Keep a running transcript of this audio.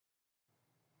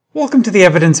Welcome to the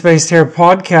Evidence-Based Hair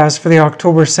Podcast for the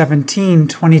October 17,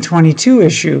 2022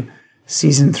 issue,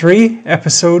 Season 3,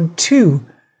 Episode 2.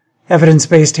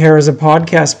 Evidence-Based Hair is a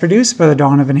podcast produced by the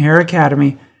Donovan Hair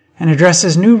Academy and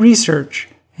addresses new research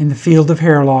in the field of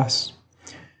hair loss.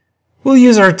 We'll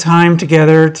use our time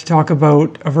together to talk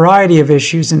about a variety of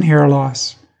issues in hair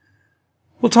loss.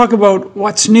 We'll talk about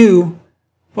what's new,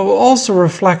 but we'll also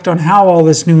reflect on how all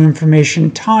this new information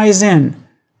ties in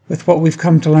with what we've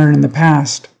come to learn in the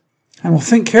past. And we'll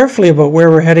think carefully about where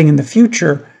we're heading in the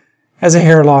future as a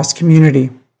hair loss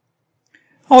community.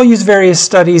 I'll use various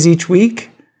studies each week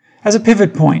as a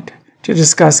pivot point to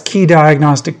discuss key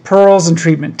diagnostic pearls and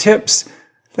treatment tips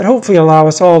that hopefully allow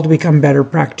us all to become better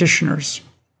practitioners.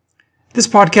 This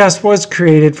podcast was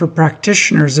created for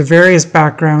practitioners of various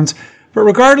backgrounds, but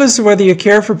regardless of whether you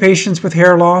care for patients with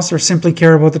hair loss or simply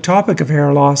care about the topic of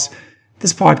hair loss,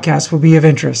 this podcast will be of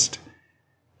interest.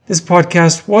 This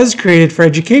podcast was created for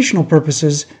educational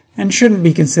purposes and shouldn't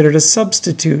be considered a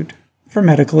substitute for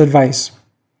medical advice.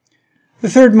 The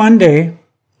third Monday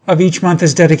of each month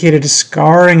is dedicated to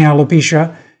scarring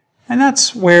alopecia, and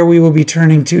that's where we will be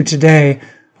turning to today.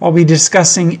 I'll be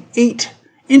discussing 8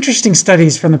 interesting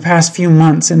studies from the past few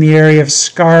months in the area of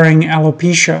scarring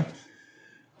alopecia.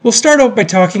 We'll start out by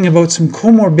talking about some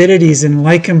comorbidities in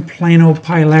lichen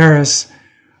planopilaris.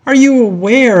 Are you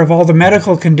aware of all the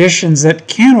medical conditions that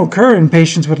can occur in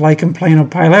patients with lichen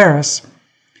planopilaris?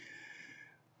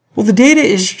 Well, the data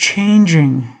is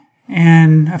changing,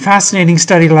 and a fascinating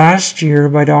study last year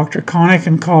by Dr. Connick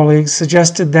and colleagues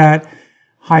suggested that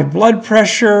high blood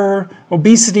pressure,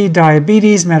 obesity,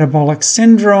 diabetes, metabolic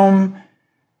syndrome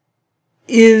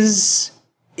is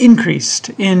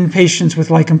increased in patients with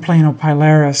lichen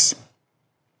planopilaris.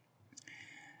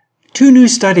 2 new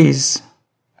studies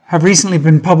have recently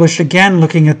been published again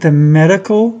looking at the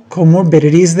medical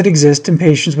comorbidities that exist in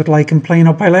patients with lichen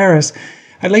planopilaris.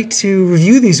 I'd like to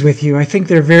review these with you. I think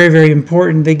they're very, very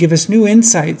important. They give us new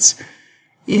insights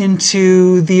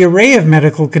into the array of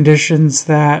medical conditions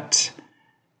that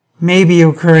may be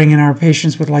occurring in our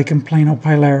patients with lichen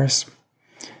planopilaris.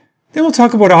 Then we'll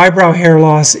talk about eyebrow hair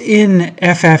loss in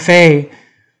FFA.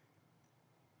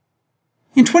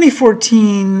 In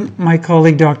 2014, my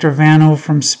colleague Dr. Vano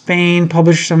from Spain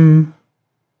published some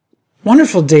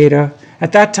wonderful data.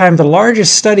 At that time, the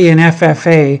largest study in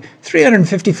FFA,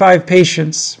 355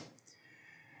 patients.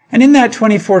 And in that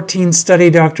 2014 study,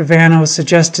 Dr. Vano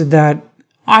suggested that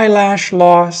eyelash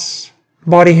loss,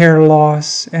 body hair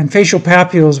loss, and facial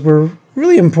papules were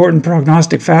really important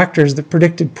prognostic factors that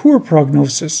predicted poor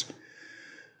prognosis.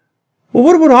 Well,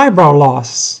 what about eyebrow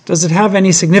loss? Does it have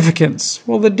any significance?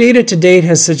 Well, the data to date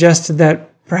has suggested that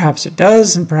perhaps it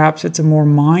does, and perhaps it's a more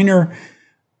minor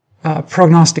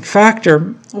prognostic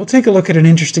factor. We'll take a look at an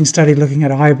interesting study looking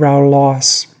at eyebrow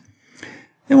loss.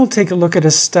 Then we'll take a look at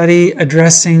a study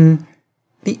addressing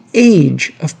the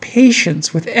age of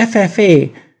patients with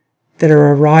FFA that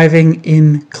are arriving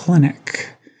in clinic.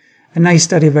 A nice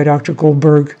study by Dr.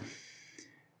 Goldberg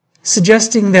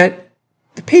suggesting that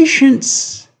the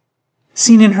patients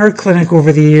seen in her clinic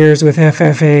over the years with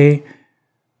FFA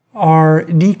are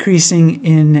decreasing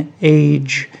in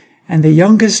age, and the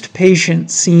youngest patient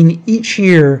seen each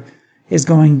year is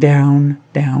going down,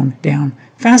 down, down.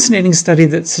 Fascinating study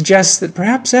that suggests that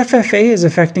perhaps FFA is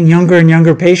affecting younger and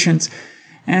younger patients.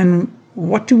 And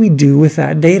what do we do with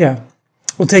that data?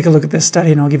 We'll take a look at this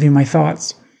study and I'll give you my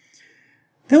thoughts.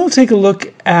 Then we'll take a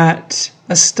look at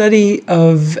a study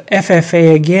of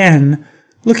FFA again,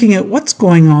 looking at what's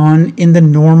going on in the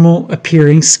normal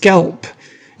appearing scalp.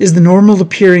 Is the normal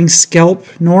appearing scalp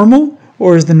normal,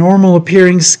 or is the normal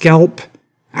appearing scalp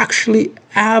actually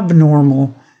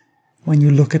abnormal when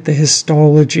you look at the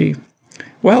histology?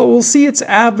 Well, we'll see it's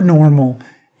abnormal,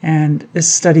 and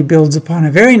this study builds upon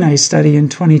a very nice study in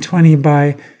 2020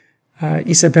 by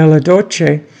Isabella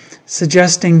Doce,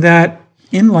 suggesting that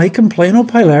in lichen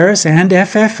planopilaris and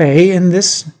FFA, in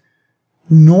this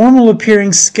normal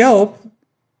appearing scalp,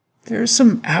 there's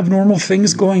some abnormal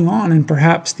things going on, and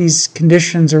perhaps these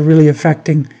conditions are really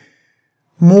affecting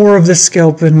more of the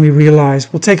scalp than we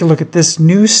realize. We'll take a look at this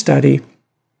new study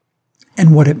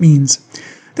and what it means.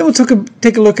 Then we'll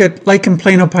take a look at lichen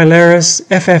planopilaris,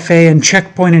 FFA, and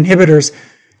checkpoint inhibitors.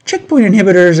 Checkpoint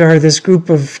inhibitors are this group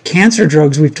of cancer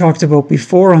drugs we've talked about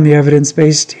before on the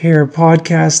Evidence-Based Hair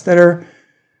podcast that are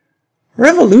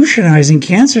revolutionizing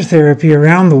cancer therapy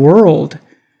around the world.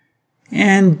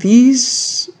 And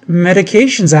these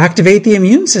medications activate the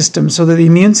immune system so that the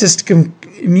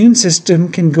immune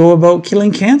system can go about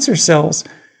killing cancer cells.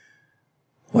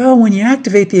 Well, when you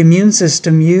activate the immune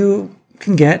system, you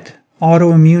can get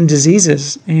autoimmune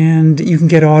diseases, and you can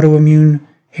get autoimmune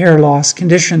hair loss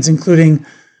conditions, including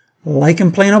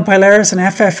lichen planopilaris and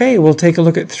FFA. We'll take a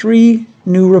look at 3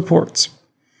 new reports.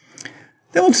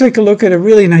 Then we'll take a look at a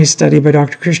really nice study by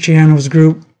Dr. Cristiano's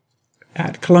group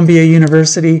at Columbia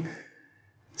University,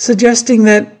 suggesting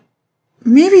that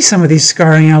maybe some of these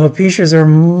scarring alopecias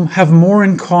have more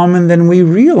in common than we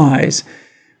realize.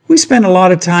 We spent a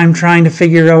lot of time trying to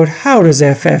figure out, how does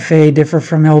FFA differ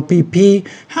from LPP?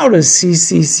 How does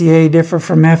CCCA differ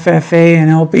from FFA and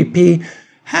LPP?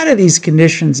 How do these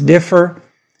conditions differ?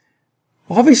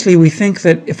 Obviously, we think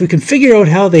that if we can figure out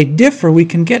how they differ, we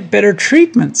can get better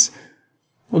treatments.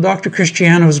 Well, Dr.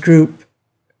 Cristiano's group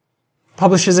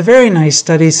publishes a very nice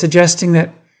study suggesting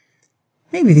that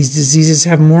maybe these diseases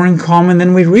have more in common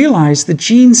than we realize. The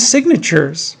gene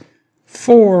signatures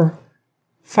for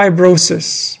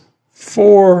fibrosis,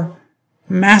 for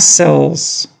mast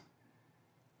cells,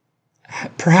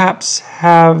 perhaps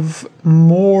have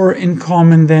more in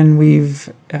common than we've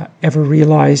ever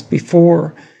realized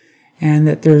before, and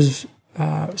that there's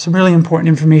some really important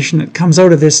information that comes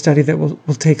out of this study that we'll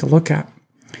take a look at.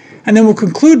 And then we'll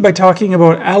conclude by talking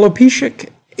about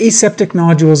alopecic aseptic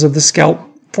nodules of the scalp,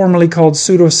 formerly called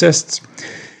pseudocysts.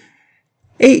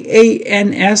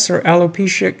 AANS, or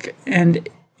alopecic and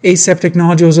aseptic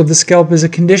nodules of the scalp, is a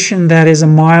condition that is a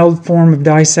mild form of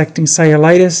dissecting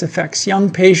cellulitis, affects young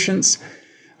patients,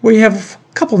 where you have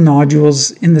a couple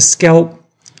nodules in the scalp.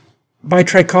 By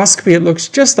trichoscopy, it looks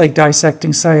just like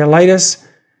dissecting cellulitis,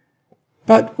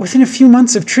 but within a few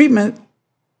months of treatment,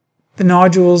 the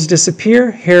nodules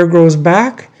disappear, hair grows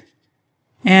back,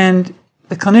 and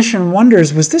the clinician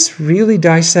wonders, was this really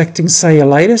dissecting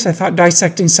cellulitis? I thought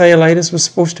dissecting cellulitis was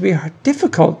supposed to be a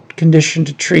difficult condition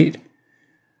to treat.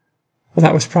 Well,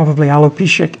 that was probably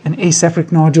alopecic and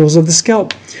aseptic nodules of the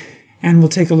scalp. And we'll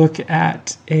take a look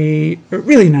at a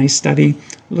really nice study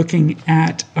looking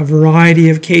at a variety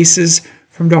of cases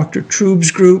from Dr.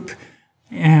 Trube's group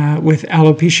with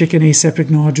alopecic and aseptic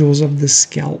nodules of the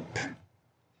scalp.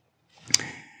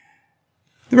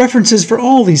 The references for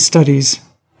all these studies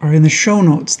are in the show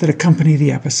notes that accompany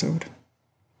the episode.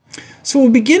 So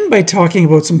we'll begin by talking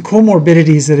about some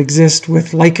comorbidities that exist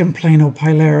with lichen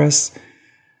planopilaris.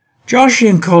 Joshi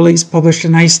and colleagues published a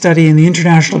nice study in the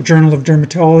International Journal of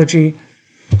Dermatology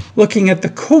looking at the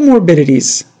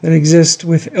comorbidities that exist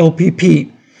with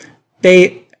LPP.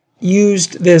 They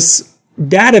used this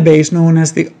database known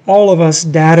as the All of Us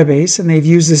database, and they've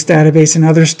used this database in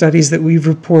other studies that we've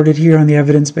reported here on the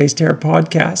Evidence-Based Hair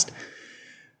podcast.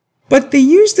 But they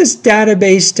used this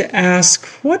database to ask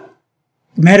what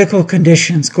medical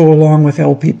conditions go along with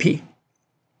LPP.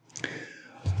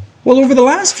 Well, over the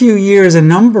last few years, a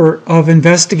number of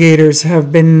investigators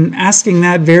have been asking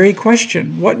that very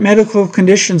question. What medical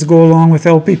conditions go along with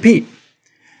LPP?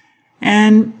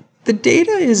 And the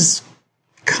data is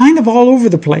kind of all over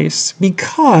the place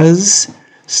because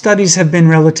studies have been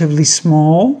relatively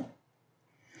small.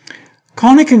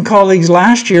 Connick and colleagues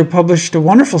last year published a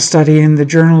wonderful study in the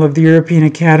Journal of the European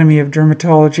Academy of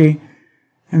Dermatology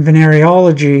and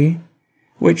Venereology,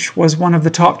 which was one of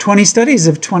the top 20 studies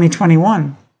of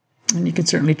 2021. And you can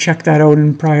certainly check that out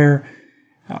in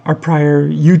our prior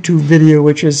YouTube video,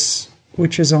 which is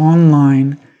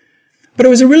online. But it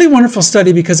was a really wonderful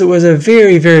study because it was a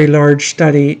very, very large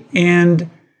study. And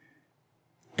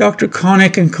Dr.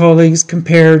 Connick and colleagues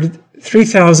compared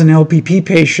 3,000 LPP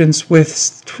patients with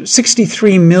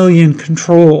 63 million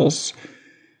controls.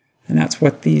 And that's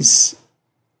what these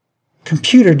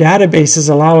computer databases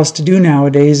allow us to do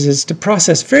nowadays, is to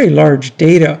process very large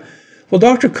data. Well,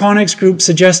 Dr. Connick's group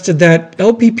suggested that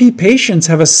LPP patients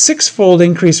have a 6-fold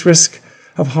increased risk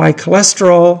of high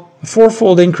cholesterol, a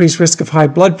 4-fold increased risk of high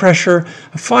blood pressure,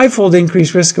 a 5-fold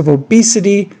increased risk of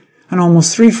obesity, an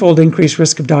almost 3-fold increased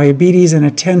risk of diabetes, and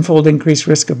a 10-fold increased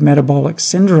risk of metabolic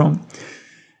syndrome.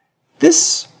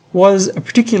 This was a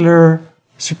particular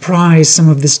surprise, some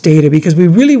of this data, because we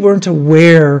really weren't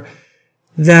aware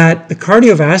that the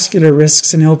cardiovascular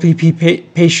risks in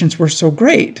LPP patients were so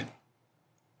great.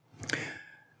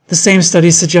 The same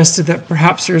study suggested that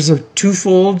perhaps there's a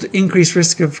 2-fold increased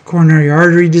risk of coronary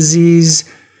artery disease,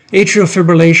 atrial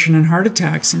fibrillation, and heart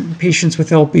attacks in patients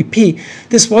with LPP.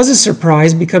 This was a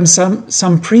surprise because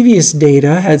some previous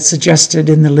data had suggested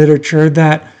in the literature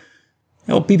that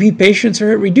LPP patients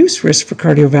are at reduced risk for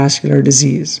cardiovascular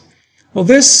disease. Well,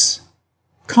 this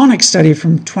Connick study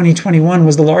from 2021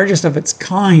 was the largest of its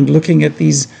kind, looking at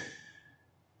these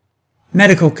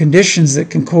medical conditions that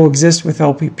can coexist with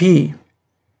LPP.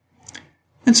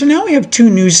 And so now we have 2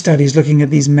 new studies looking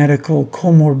at these medical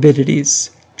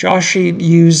comorbidities. Joshi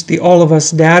used the All of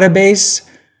Us database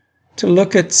to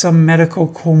look at some medical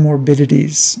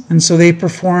comorbidities. And so they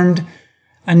performed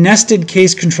a nested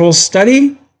case control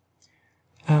study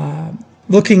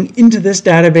looking into this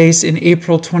database in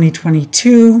April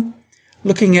 2022,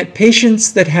 looking at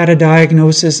patients that had a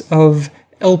diagnosis of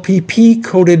LPP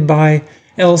coded by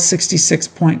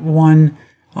L66.1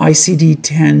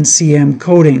 ICD-10-CM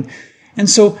coding. And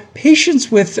so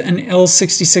patients with an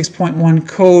L66.1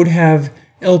 code have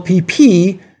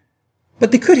LPP,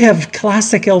 but they could have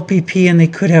classic LPP and they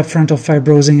could have frontal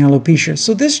fibrosing alopecia.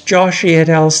 So this Joshi et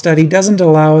al. Study doesn't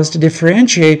allow us to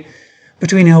differentiate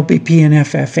between LPP and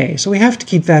FFA. So we have to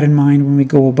keep that in mind when we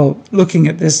go about looking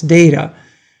at this data.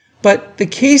 But the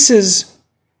cases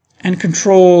and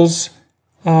controls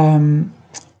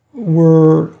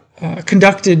were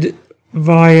conducted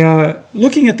via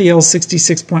looking at the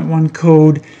L66.1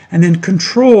 code, and then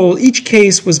control, each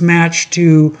case was matched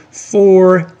to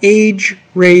 4 age,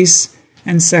 race,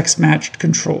 and sex-matched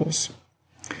controls.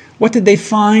 What did they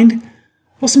find?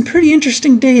 Well, some pretty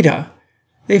interesting data.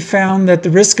 They found that the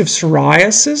risk of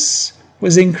psoriasis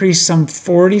was increased some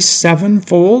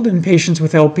 47-fold in patients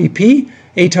with LPP,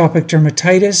 atopic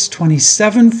dermatitis,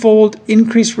 27-fold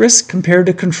increased risk compared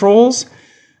to controls.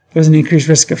 There was an increased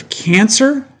risk of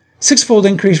cancer, 6-fold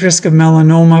increased risk of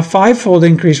melanoma, 5-fold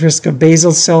increased risk of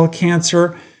basal cell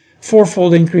cancer,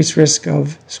 4-fold increased risk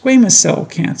of squamous cell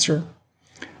cancer.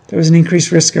 There was an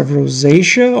increased risk of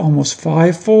rosacea, almost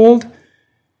 5-fold.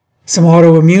 Some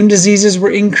autoimmune diseases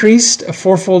were increased, a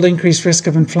 4-fold increased risk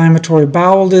of inflammatory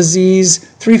bowel disease,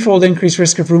 3-fold increased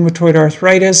risk of rheumatoid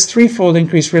arthritis, 3-fold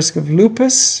increased risk of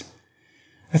lupus,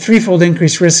 a 3-fold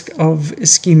increased risk of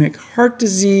ischemic heart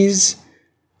disease,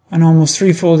 an almost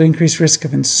 3-fold increased risk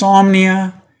of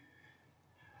insomnia.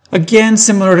 Again,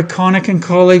 similar to Connick and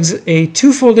colleagues, a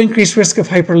 2-fold increased risk of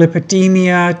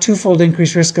hyperlipidemia, 2-fold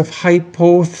increased risk of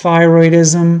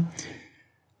hypothyroidism,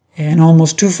 and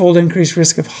almost 2-fold increased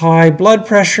risk of high blood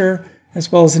pressure, as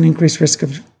well as an increased risk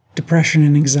of depression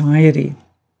and anxiety,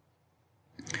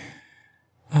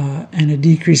 and a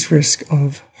decreased risk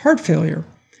of heart failure.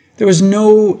 There was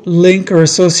no link or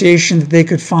association that they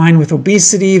could find with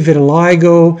obesity,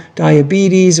 vitiligo,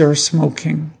 diabetes, or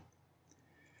smoking.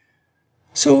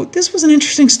 So this was an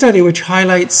interesting study which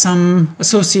highlights some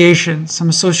associations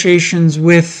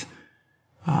with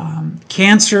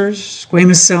cancers,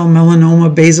 squamous cell,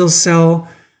 melanoma, basal cell,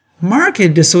 marked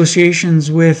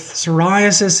associations with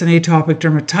psoriasis and atopic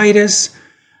dermatitis,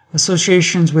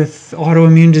 associations with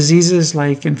autoimmune diseases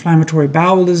like inflammatory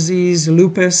bowel disease,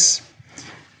 lupus.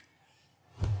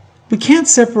 We can't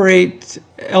separate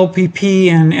LPP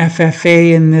and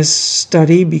FFA in this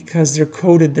study because they're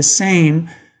coded the same,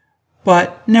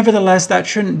 but nevertheless that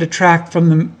shouldn't detract from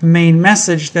the main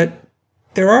message that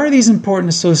there are these important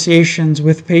associations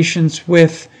with patients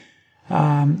with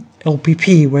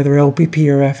LPP, whether LPP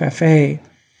or FFA.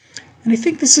 And I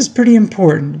think this is pretty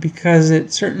important because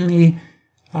it certainly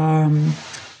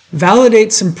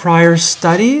validates some prior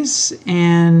studies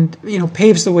and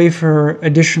paves the way for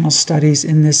additional studies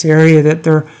in this area, that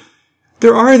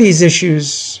there are these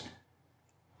issues.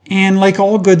 And like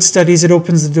all good studies, it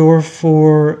opens the door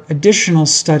for additional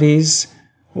studies.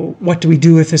 What do we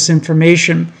do with this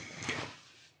information?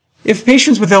 If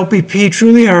patients with LPP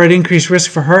truly are at increased risk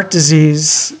for heart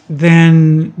disease,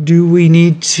 then do we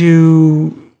need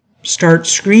to start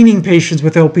screening patients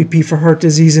with LPP for heart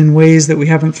disease in ways that we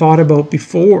haven't thought about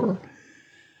before?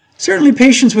 Certainly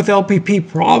patients with LPP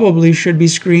probably should be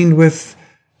screened with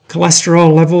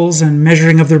cholesterol levels and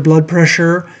measuring of their blood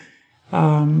pressure,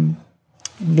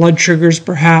 blood sugars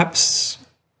perhaps.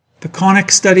 The Connick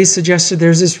study suggested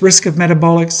there's this risk of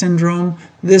metabolic syndrome.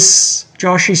 This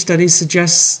Joshi study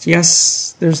suggests,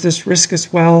 yes, there's this risk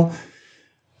as well.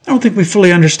 I don't think we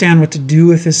fully understand what to do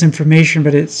with this information,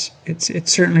 but it's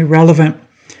certainly relevant.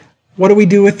 What do we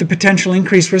do with the potential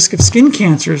increased risk of skin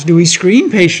cancers? Do we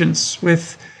screen patients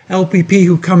with LPP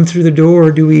who come through the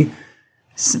door? Do we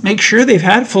make sure they've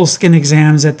had full skin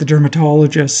exams at the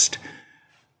dermatologist?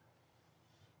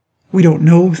 We don't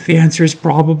know. The answer is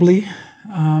probably.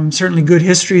 Certainly good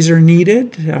histories are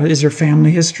needed. Is there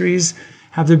family histories?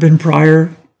 Have there been prior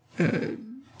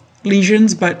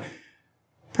lesions? But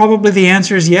probably the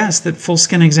answer is yes, that full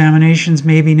skin examinations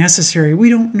may be necessary. We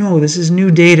don't know. This is new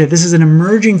data. This is an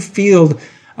emerging field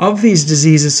of these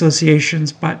disease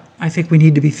associations, but I think we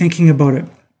need to be thinking about it.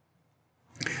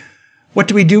 What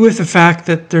do we do with the fact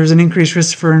that there's an increased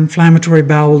risk for inflammatory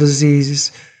bowel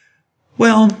disease?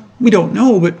 Well, we don't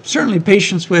know, but certainly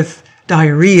patients with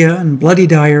diarrhea and bloody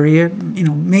diarrhea,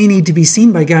 may need to be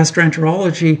seen by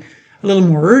gastroenterology a little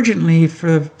more urgently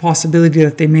for the possibility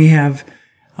that they may have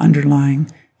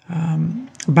underlying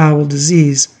bowel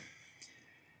disease.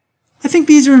 I think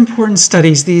these are important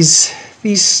studies. These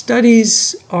These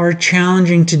studies are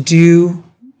challenging to do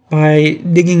by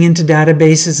digging into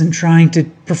databases and trying to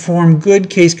perform good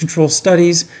case control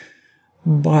studies,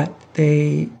 but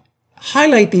they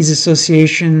highlight these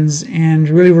associations and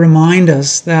really remind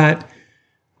us that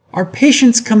our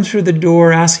patients come through the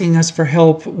door asking us for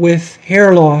help with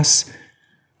hair loss,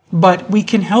 but we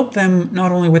can help them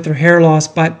not only with their hair loss,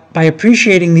 but by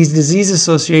appreciating these disease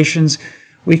associations,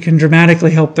 we can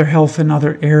dramatically help their health in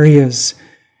other areas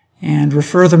and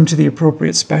refer them to the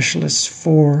appropriate specialists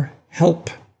for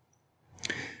help.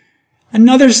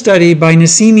 Another study by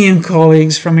Nassimi and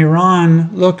colleagues from Iran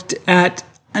looked at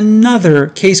another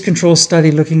case control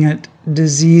study looking at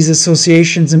disease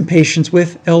associations in patients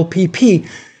with LPP.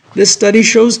 This study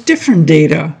shows different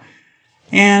data,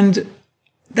 and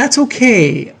that's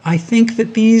okay. I think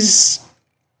that these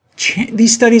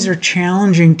studies are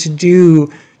challenging to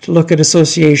do to look at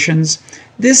associations.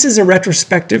 This is a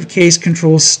retrospective case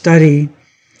control study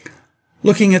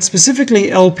looking at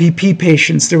specifically LPP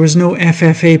patients. There was no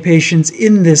FFA patients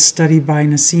in this study by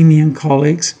Nassimi and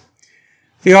colleagues.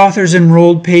 The authors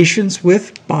enrolled patients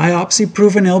with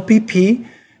biopsy-proven LPP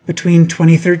between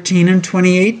 2013 and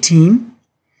 2018.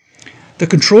 The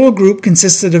control group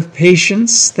consisted of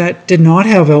patients that did not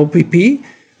have LPP,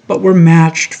 but were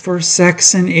matched for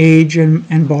sex and age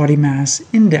and body mass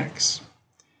index.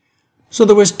 So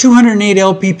there was 208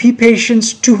 LPP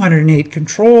patients, 208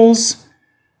 controls.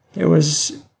 There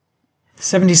was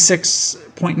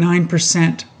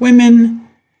 76.9% women.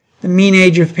 The mean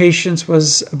age of patients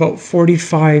was about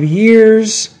 45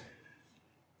 years,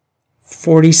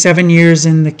 47 years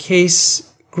in the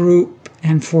case group,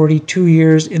 and 42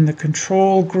 years in the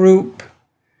control group.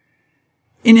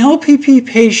 In LPP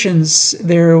patients,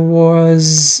 there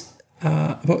was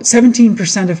about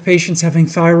 17% of patients having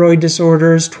thyroid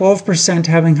disorders, 12%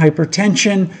 having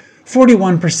hypertension,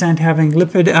 41% having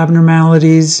lipid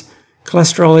abnormalities,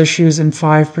 cholesterol issues, and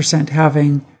 5%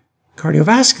 having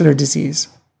cardiovascular disease.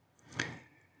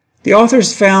 The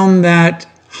authors found that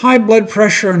high blood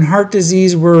pressure and heart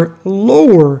disease were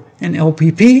lower in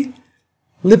LPP,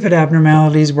 lipid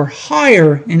abnormalities were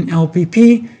higher in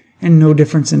LPP, and no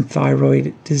difference in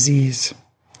thyroid disease.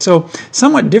 So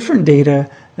somewhat different data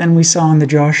than we saw in the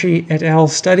Joshi et al.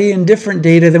 Study and different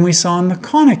data than we saw in the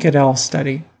Connick et al.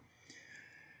 Study.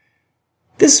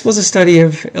 This was a study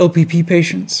of LPP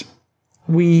patients.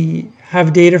 We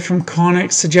have data from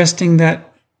Connick suggesting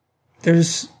that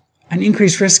there's an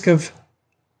increased risk of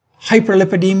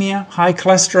hyperlipidemia, high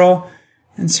cholesterol,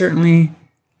 and certainly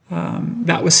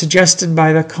that was suggested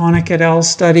by the Connick et al.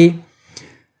 Study.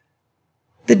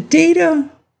 The data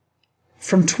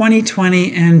from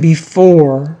 2020 and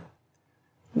before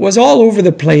was all over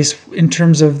the place in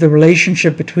terms of the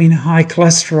relationship between high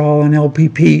cholesterol and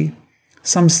LPP.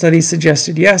 Some studies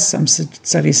suggested yes, some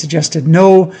studies suggested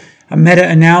no. A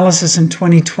meta-analysis in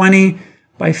 2020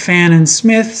 by Fan and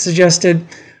Smith suggested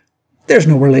there's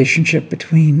no relationship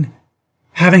between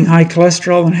having high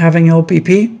cholesterol and having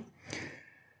LPP.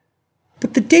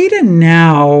 But the data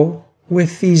now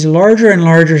with these larger and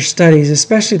larger studies,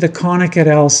 especially the Connick et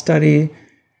al. Study,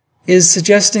 is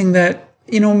suggesting that,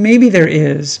 maybe there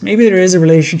is a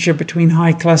relationship between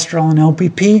high cholesterol and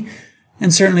LPP,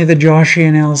 and certainly the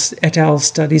Joshi et al.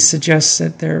 Study suggests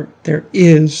that there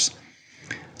is.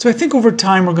 So I think over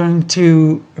time we're going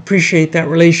to appreciate that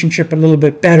relationship a little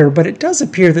bit better, but it does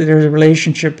appear that there's a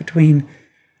relationship between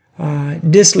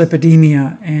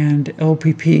dyslipidemia and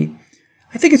LPP.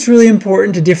 I think it's really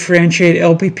important to differentiate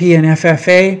LPP and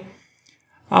FFA.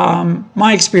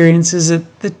 My experience is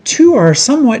that the two are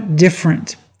somewhat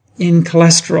different in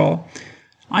cholesterol.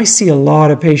 I see a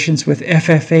lot of patients with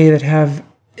FFA that have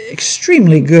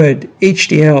extremely good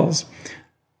HDLs.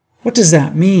 What does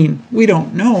that mean? We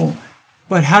don't know.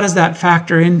 But how does that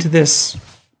factor into this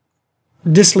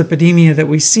dyslipidemia that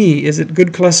we see? Is it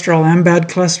good cholesterol and bad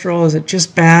cholesterol? Is it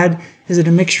just bad? Is it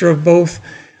a mixture of both?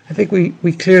 I think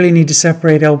we clearly need to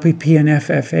separate LPP and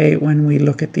FFA when we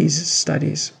look at these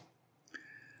studies.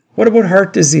 What about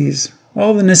heart disease?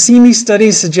 Well, the Nassimi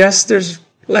study suggests there's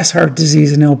less heart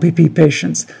disease in LPP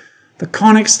patients. The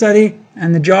Connick study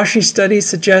and the Joshi study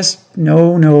suggest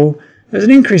no, there's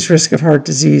an increased risk of heart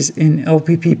disease in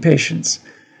LPP patients.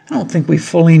 I don't think we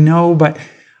fully know, but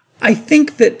I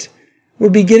think that we're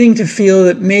beginning to feel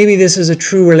that maybe this is a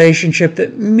true relationship,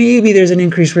 that maybe there's an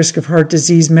increased risk of heart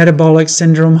disease, metabolic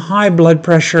syndrome, high blood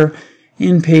pressure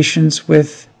in patients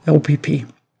with LPP.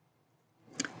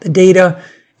 The data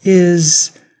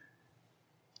is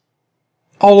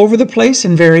all over the place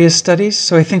in various studies,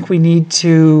 so I think we need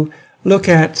to look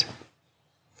at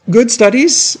good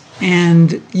studies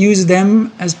and use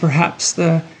them as perhaps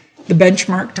the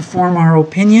benchmark to form our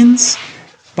opinions.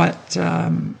 But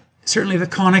certainly the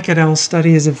Connick et al.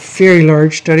 Study is a very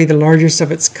large study, the largest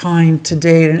of its kind to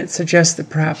date, and it suggests that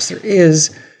perhaps there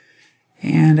is.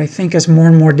 And I think as more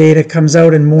and more data comes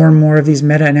out and more of these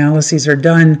meta-analyses are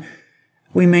done,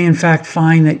 we may in fact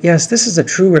find that, yes, this is a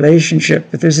true relationship,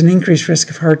 but there's an increased risk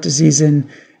of heart disease in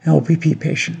LPP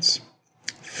patients.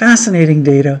 Fascinating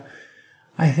data.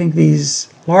 I think these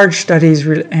large studies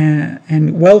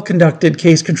and well-conducted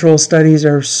case control studies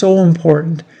are so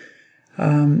important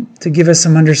to give us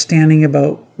some understanding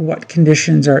about what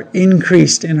conditions are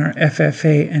increased in our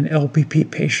FFA and LPP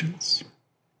patients.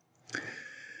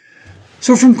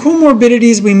 So from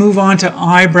comorbidities, we move on to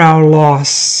eyebrow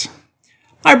loss.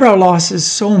 Eyebrow loss is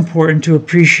so important to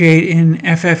appreciate in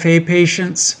FFA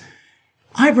patients.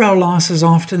 Eyebrow loss is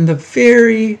often the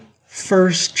very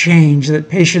first change that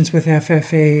patients with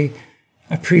FFA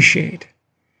appreciate.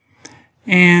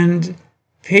 And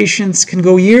patients can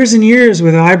go years and years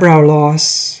with eyebrow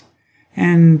loss,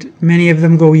 and many of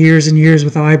them go years and years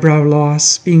with eyebrow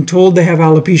loss, being told they have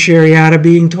alopecia areata,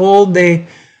 being told they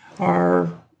are,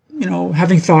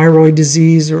 having thyroid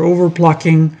disease or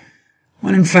overplucking,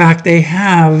 when in fact they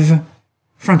have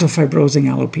frontal fibrosing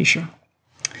alopecia.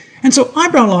 And so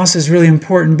eyebrow loss is really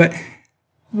important, but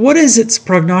what is its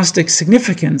prognostic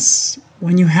significance?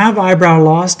 When you have eyebrow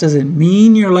loss, does it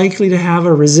mean you're likely to have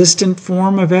a resistant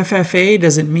form of FFA?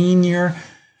 Does it mean you're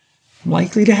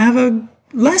likely to have a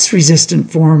less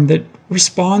resistant form that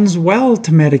responds well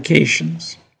to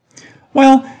medications?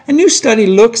 Well, a new study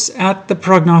looks at the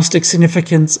prognostic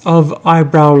significance of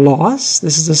eyebrow loss.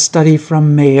 This is a study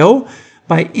from Mayo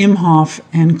by Imhoff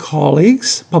and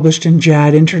colleagues, published in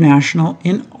JAD International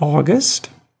in August.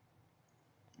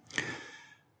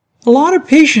 A lot of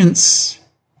patients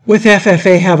with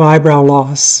FFA have eyebrow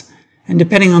loss, and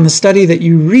depending on the study that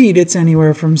you read, it's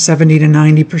anywhere from 70 to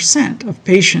 90% of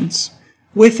patients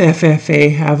with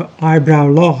FFA have eyebrow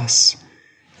loss.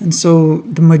 And so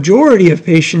the majority of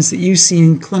patients that you see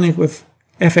in clinic with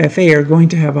FFA are going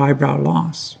to have eyebrow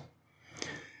loss.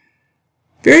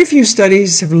 Very few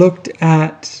studies have looked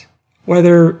at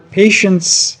whether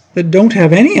patients that don't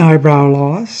have any eyebrow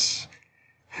loss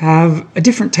have a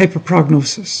different type of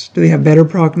prognosis. Do they have better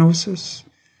prognosis?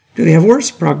 Do they have worse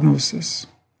prognosis?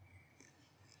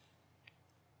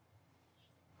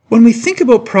 When we think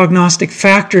about prognostic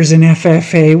factors in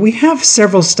FFA, we have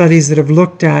several studies that have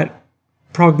looked at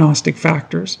prognostic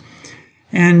factors.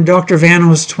 And Dr.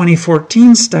 Vano's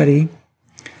 2014 study,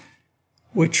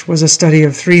 which was a study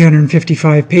of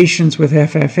 355 patients with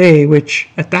FFA, which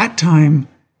at that time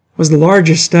was the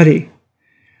largest study.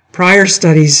 Prior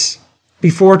studies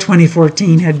before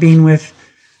 2014 had been with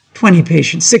 20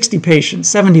 patients, 60 patients,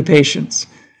 70 patients.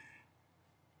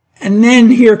 And then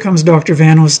here comes Dr.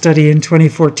 Vano's study in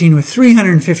 2014 with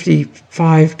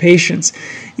 355 patients.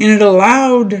 And it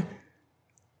allowed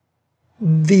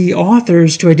the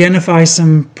authors to identify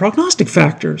some prognostic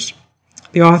factors.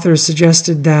 The authors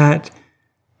suggested that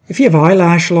if you have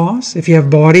eyelash loss, if you have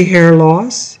body hair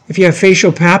loss, if you have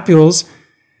facial papules,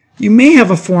 you may have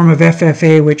a form of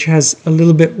FFA which has a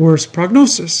little bit worse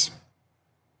prognosis.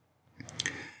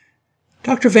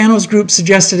 Dr. Vano's group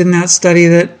suggested in that study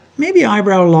that maybe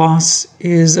eyebrow loss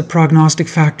is a prognostic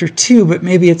factor too, but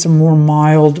maybe it's a more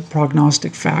mild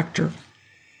prognostic factor.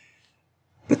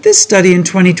 But this study in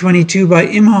 2022 by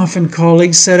Imhoff and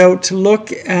colleagues set out to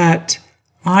look at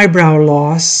eyebrow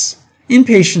loss in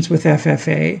patients with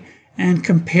FFA and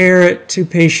compare it to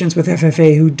patients with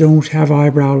FFA who don't have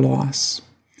eyebrow loss.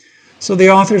 So the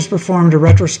authors performed a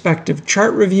retrospective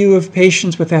chart review of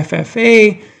patients with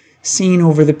FFA seen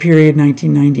over the period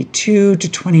 1992 to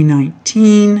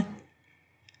 2019.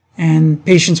 And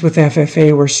patients with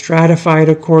FFA were stratified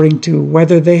according to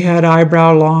whether they had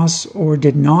eyebrow loss or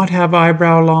did not have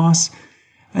eyebrow loss.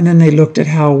 And then they looked at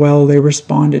how well they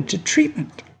responded to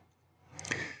treatment.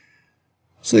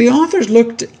 So the authors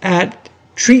looked at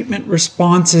treatment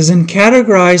responses and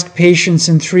categorized patients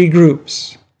in three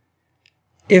groups.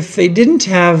 If they didn't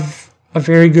have a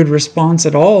very good response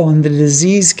at all and the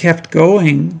disease kept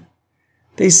going,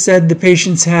 they said the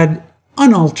patients had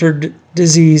unaltered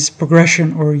disease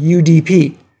progression, or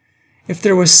UDP. If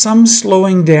there was some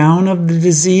slowing down of the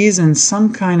disease and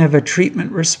some kind of a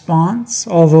treatment response,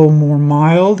 although more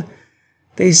mild,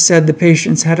 they said the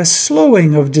patients had a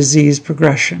slowing of disease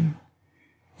progression.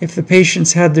 If the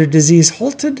patients had their disease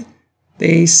halted,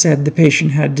 they said the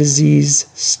patient had disease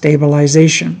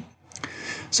stabilization.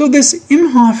 So this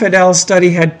Imhoff et al.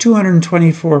 Study had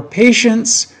 224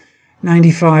 patients.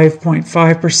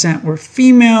 95.5% were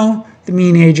female. The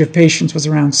mean age of patients was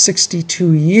around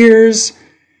 62 years.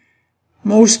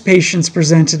 Most patients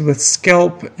presented with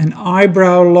scalp and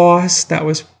eyebrow loss. That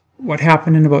was what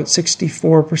happened in about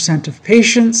 64% of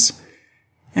patients,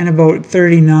 and about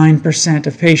 39%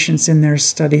 of patients in their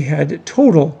study had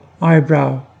total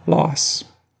eyebrow loss.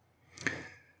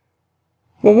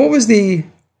 Well, what was the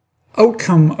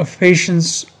outcome of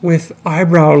patients with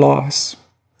eyebrow loss?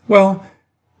 Well,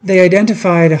 they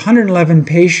identified 111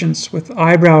 patients with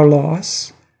eyebrow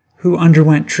loss who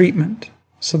underwent treatment,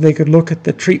 so they could look at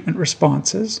the treatment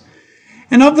responses.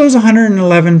 And of those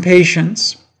 111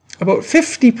 patients, about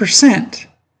 50%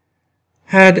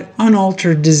 had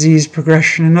unaltered disease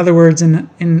progression. In other words, in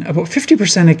about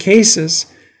 50% of cases,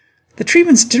 the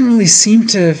treatments didn't really seem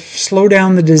to slow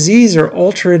down the disease or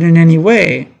alter it in any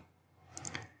way.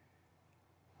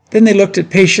 Then they looked at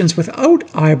patients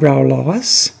without eyebrow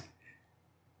loss,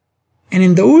 and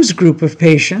in those group of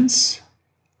patients,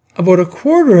 about a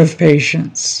quarter of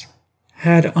patients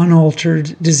had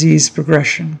unaltered disease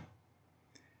progression.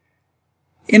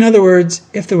 In other words,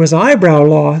 if there was eyebrow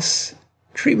loss,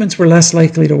 treatments were less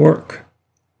likely to work.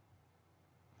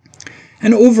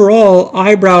 And overall,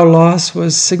 eyebrow loss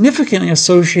was significantly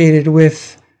associated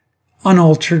with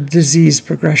unaltered disease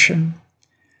progression.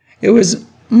 It was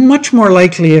much more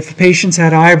likely if patients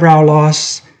had eyebrow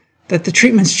loss that the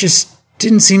treatments just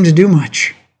didn't seem to do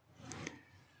much.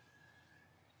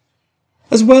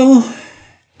 As well,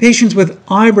 patients with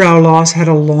eyebrow loss had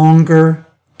a longer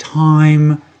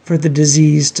time for the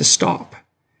disease to stop.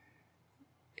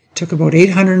 It took about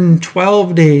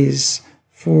 812 days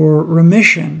for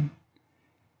remission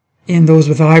in those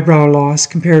with eyebrow loss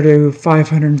compared to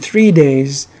 503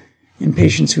 days in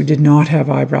patients who did not have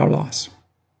eyebrow loss.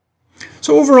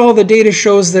 So overall, the data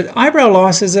shows that eyebrow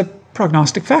loss is a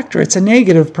prognostic factor. It's a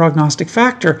negative prognostic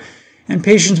factor, and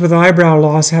patients with eyebrow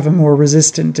loss have a more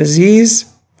resistant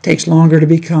disease, takes longer to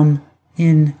become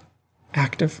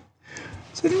inactive.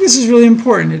 So I think this is really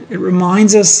important. It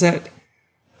reminds us that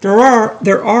there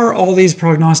are all these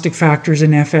prognostic factors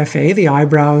in FFA. The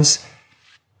eyebrows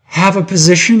have a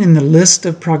position in the list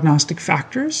of prognostic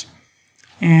factors,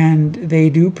 and they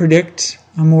do predict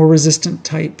a more resistant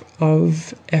type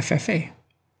of FFA.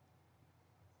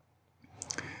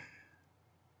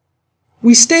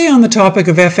 We stay on the topic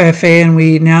of FFA, and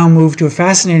we now move to a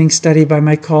fascinating study by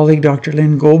my colleague Dr.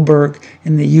 Lynn Goldberg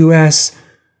in the US,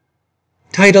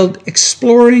 titled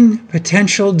Exploring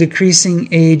Potential Decreasing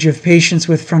Age of Patients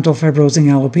with Frontal Fibrosing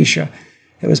Alopecia.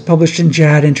 It was published in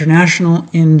JAD International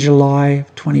in July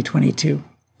 2022.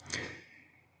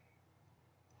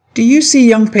 Do you see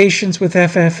young patients with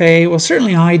FFA? Well,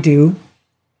 certainly I do.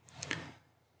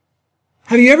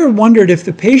 Have you ever wondered if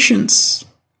the patients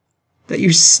that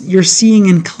you're seeing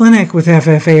in clinic with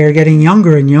FFA are getting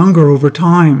younger and younger over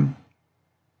time?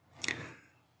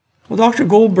 Well, Dr.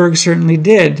 Goldberg certainly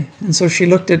did, and so she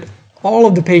looked at all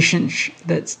of the patients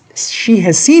that she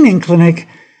has seen in clinic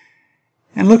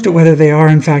and looked at whether they are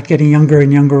in fact getting younger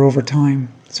and younger over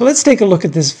time. So let's take a look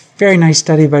at this very nice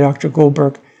study by Dr.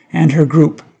 Goldberg and her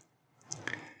group.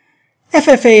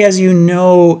 FFA, as you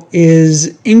know,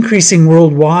 is increasing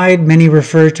worldwide. Many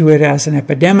refer to it as an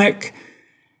epidemic.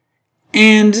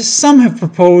 And some have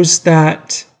proposed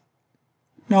that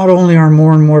not only are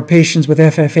more and more patients with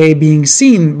FFA being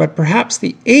seen, but perhaps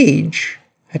the age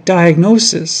at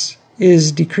diagnosis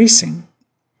is decreasing.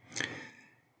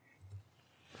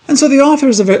 And so the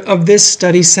authors of this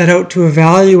study set out to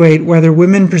evaluate whether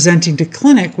women presenting to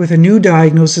clinic with a new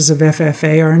diagnosis of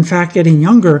FFA are in fact getting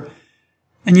younger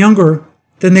and younger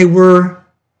than they were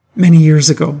many years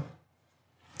ago.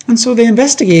 And so they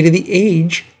investigated the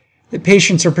age that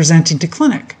patients are presenting to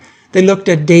clinic. They looked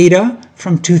at data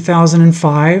from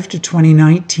 2005 to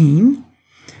 2019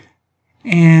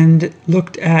 and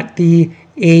looked at the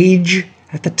age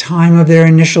at the time of their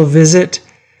initial visit,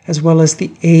 as well as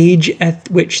the age at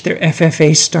which their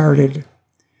FFA started.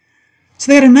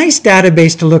 So they had a nice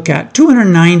database to look at,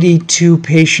 292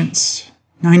 patients.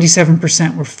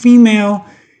 97% were female.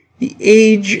 The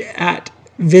age at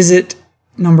visit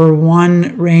number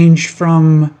 1 ranged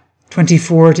from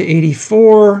 24 to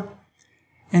 84,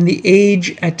 and the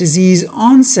age at disease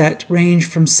onset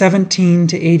ranged from 17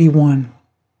 to 81.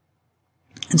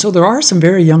 And so there are some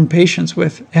very young patients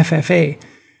with FFA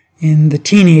in the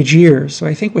teenage years, so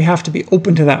I think we have to be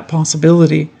open to that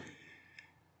possibility.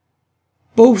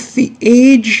 Both the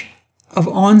age of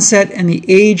onset and the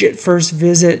age at first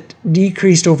visit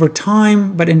decreased over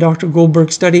time, but in Dr.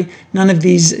 Goldberg's study, none of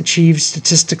these achieved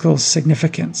statistical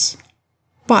significance.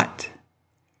 But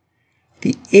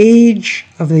the age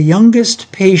of the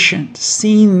youngest patient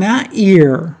seen that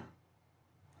year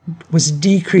was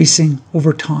decreasing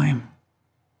over time.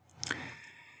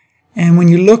 And when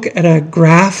you look at a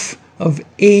graph of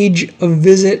age of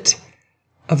visit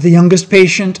of the youngest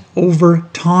patient over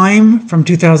time from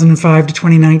 2005 to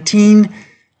 2019,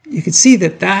 you can see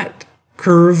that that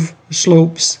curve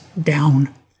slopes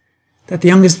down, that the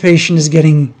youngest patient is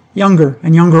getting younger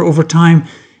and younger over time.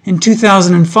 In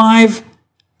 2005,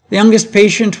 the youngest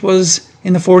patient was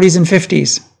in the 40s and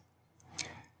 50s.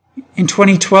 In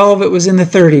 2012, it was in the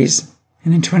 30s.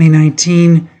 And in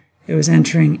 2019, it was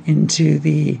entering into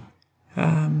the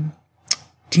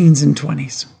teens and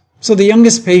 20s. So the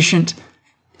youngest patient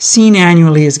seen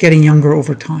annually is getting younger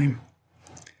over time.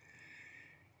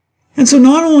 And so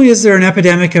not only is there an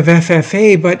epidemic of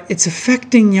FFA, but it's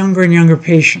affecting younger and younger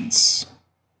patients.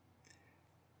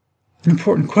 An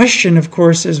important question, of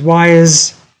course, is why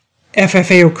is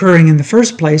FFA occurring in the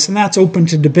first place? And that's open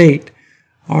to debate.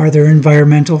 Are there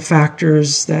environmental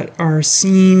factors that are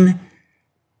seen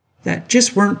that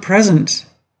just weren't present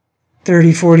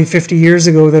 30, 40, 50 years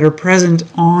ago that are present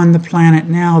on the planet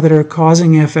now that are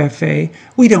causing FFA?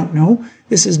 We don't know.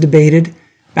 This is debated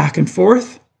back and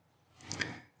forth.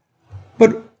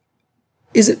 But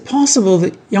is it possible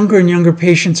that younger and younger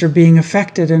patients are being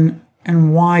affected,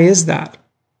 and why is that?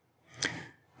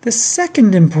 The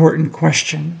second important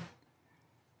question,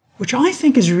 which I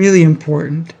think is really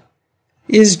important,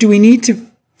 is do we need to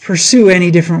pursue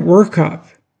any different workup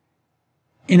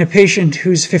in a patient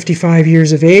who's 55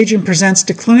 years of age and presents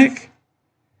to clinic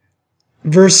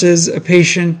versus a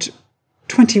patient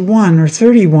 21 or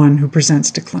 31 who presents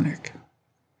to clinic?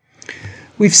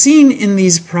 We've seen in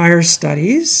these prior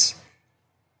studies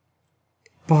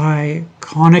by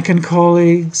Connick and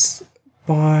colleagues,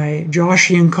 by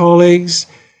Joshi and colleagues,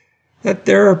 that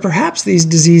there are perhaps these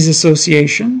disease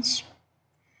associations.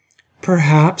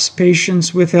 Perhaps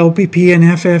patients with LPP and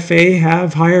FFA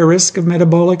have higher risk of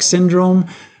metabolic syndrome,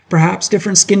 perhaps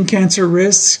different skin cancer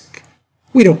risk.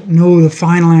 We don't know the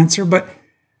final answer, but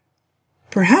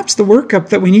perhaps the workup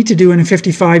that we need to do in a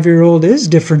 55-year-old is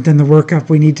different than the workup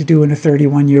we need to do in a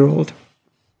 31-year-old.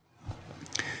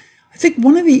 I think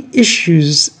one of the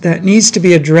issues that needs to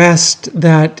be addressed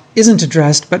that isn't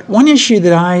addressed, but one issue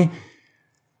that I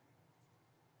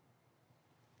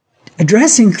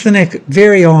address in clinic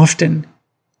very often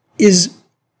is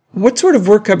what sort of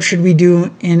workup should we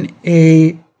do in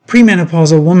a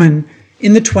premenopausal woman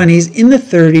in the 20s, in the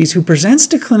 30s, who presents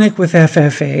to clinic with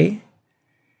FFA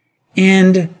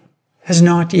and has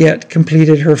not yet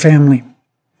completed her family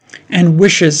and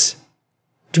wishes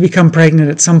to become pregnant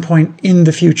at some point in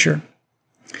the future.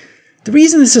 The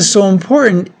reason this is so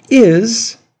important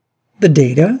is the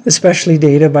data, especially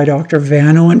data by Dr.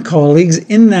 Vano and colleagues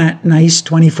in that nice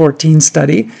 2014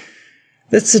 study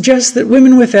that suggests that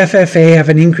women with FFA have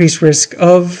an increased risk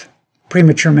of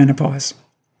premature menopause.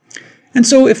 And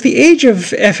so if the age of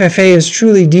FFA is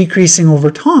truly decreasing over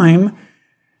time,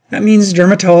 that means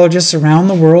dermatologists around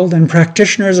the world and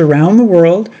practitioners around the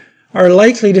world are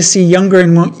likely to see younger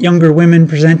and younger women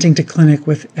presenting to clinic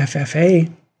with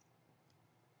FFA.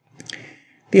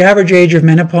 The average age of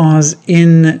menopause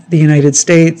in the United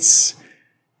States,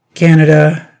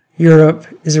 Canada, Europe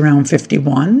is around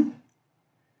 51.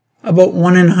 About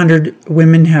 1 in 100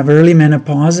 women have early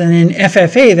menopause, and in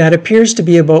FFA that appears to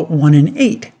be about 1 in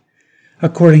 8,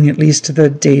 according at least to the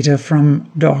data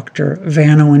from Dr.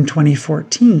 Vano in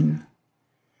 2014.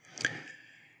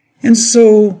 And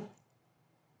so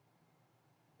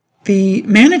the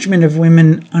management of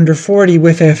women under 40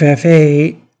 with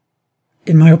FFA,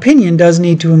 in my opinion, does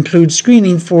need to include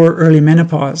screening for early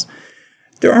menopause.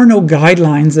 There are no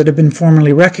guidelines that have been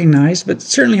formally recognized, but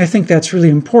certainly I think that's really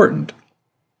important.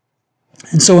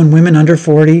 And so in women under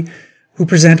 40 who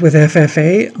present with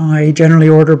FFA, I generally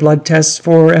order blood tests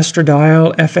for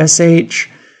estradiol, FSH,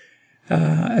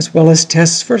 as well as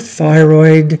tests for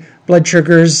thyroid, blood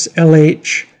sugars,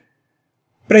 LH.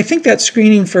 But I think that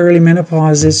screening for early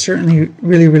menopause is certainly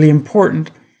really, really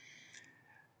important.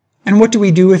 And what do we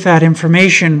do with that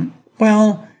information?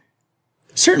 Well,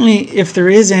 certainly if there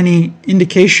is any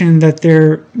indication that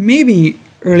there may be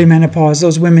early menopause,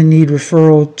 those women need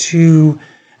referral to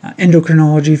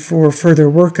endocrinology for further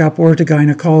workup or to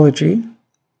gynecology.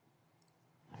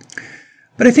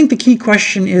 But I think the key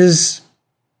question is,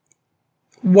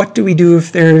 what do we do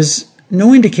if there's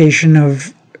no indication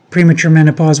of premature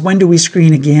menopause? When do we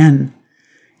screen again?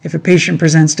 If a patient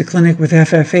presents to clinic with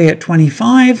FFA at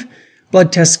 25,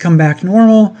 blood tests come back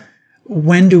normal,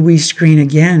 when do we screen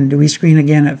again? Do we screen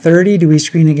again at 30? Do we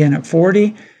screen again at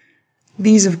 40?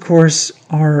 These, of course,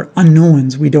 are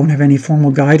unknowns. We don't have any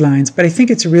formal guidelines, but I think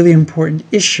it's a really important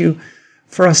issue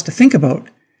for us to think about.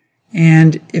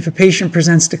 And if a patient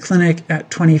presents to clinic at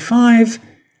 25,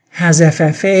 has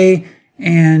FFA,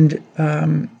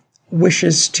 and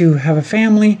wishes to have a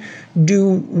family, do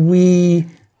we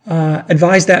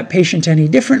advise that patient any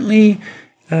differently?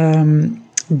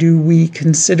 Do we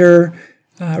consider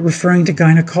referring to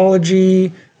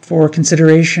gynecology for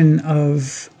consideration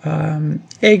of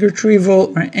egg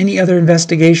retrieval or any other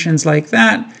investigations like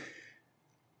that?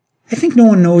 I think no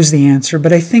one knows the answer,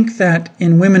 but I think that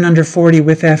in women under 40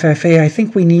 with FFA, I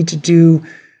think we need to do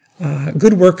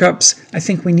good workups. I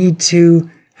think we need to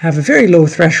have a very low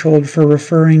threshold for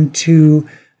referring to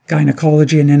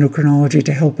gynecology and endocrinology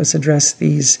to help us address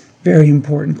these very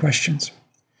important questions.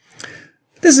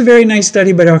 This is a very nice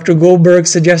study by Dr. Goldberg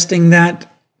suggesting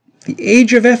that the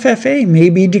age of FFA may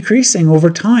be decreasing over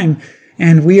time,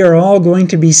 and we are all going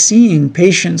to be seeing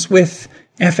patients with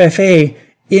FFA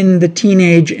in the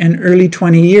teenage and early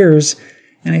 20 years.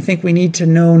 And I think we need to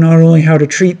know not only how to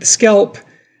treat the scalp,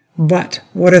 but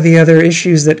what are the other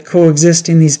issues that coexist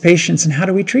in these patients and how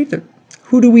do we treat them?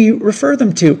 Who do we refer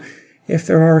them to if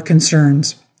there are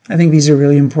concerns? I think these are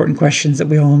really important questions that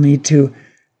we all need to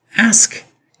ask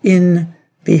in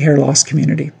the hair loss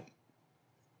community.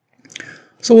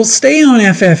 So we'll stay on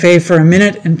FFA for a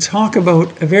minute and talk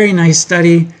about a very nice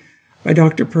study by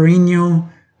Dr. Perino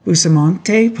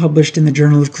Bustamante, published in the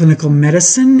Journal of Clinical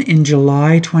Medicine in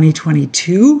July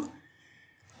 2022.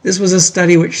 This was a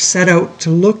study which set out to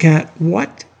look at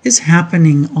what is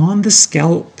happening on the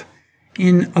scalp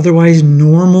in otherwise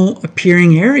normal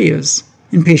appearing areas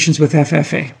in patients with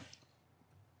FFA.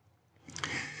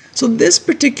 So this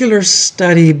particular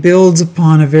study builds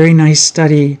upon a very nice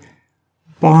study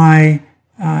by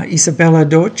Isabella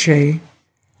Doce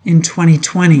in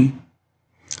 2020,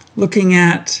 looking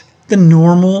at the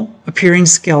normal appearing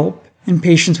scalp in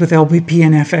patients with LPP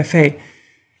and FFA.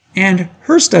 And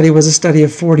her study was a study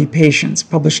of 40 patients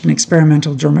published in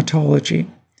Experimental Dermatology.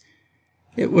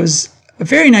 It was a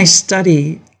very nice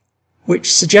study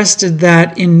which suggested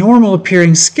that in normal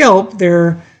appearing scalp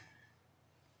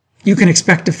you can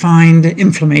expect to find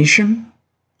inflammation.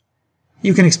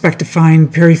 You can expect to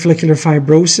find perifollicular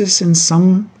fibrosis in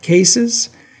some cases.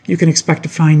 You can expect to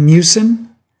find mucin.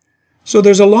 So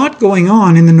there's a lot going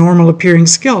on in the normal appearing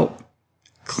scalp.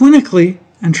 Clinically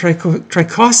and by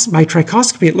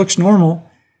trichoscopy it looks normal,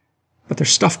 but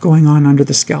there's stuff going on under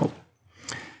the scalp.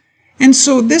 And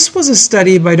so this was a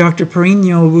study by Dr.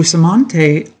 Perino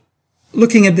Bustamante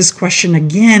looking at this question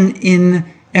again in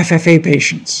FFA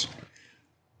patients.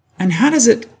 And how does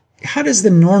the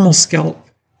normal scalp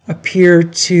appear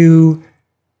to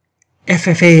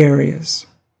FFA areas?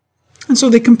 And so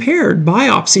they compared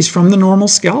biopsies from the normal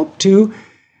scalp to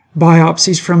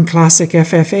biopsies from classic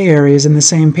FFA areas in the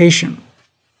same patient.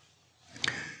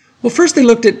 Well, first they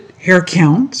looked at hair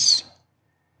counts.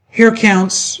 Hair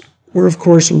counts were, of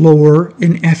course, lower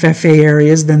in FFA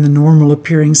areas than the normal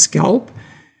appearing scalp,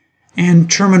 and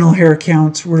terminal hair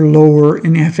counts were lower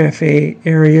in FFA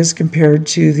areas compared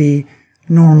to the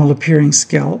normal appearing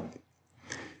scalp.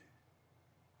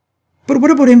 But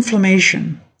what about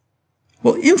inflammation?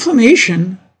 Well,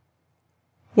 inflammation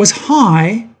was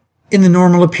high in the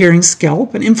normal appearing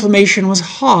scalp, and inflammation was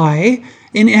high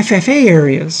in FFA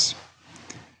areas.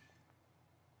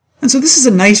 And so this is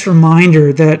a nice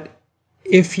reminder that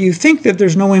if you think that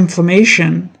there's no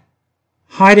inflammation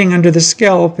hiding under the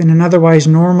scalp in an otherwise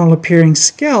normal appearing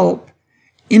scalp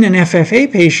in an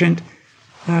FFA patient,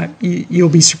 you'll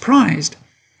be surprised.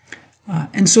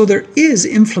 And so there is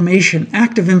inflammation,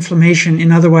 active inflammation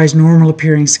in otherwise normal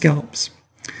appearing scalps.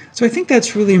 So I think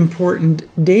that's really important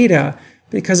data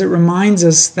because it reminds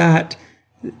us that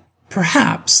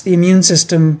perhaps the immune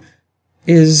system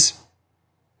is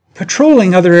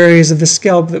patrolling other areas of the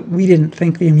scalp that we didn't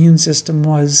think the immune system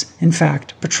was, in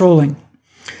fact, patrolling.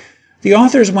 The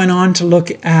authors went on to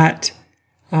look at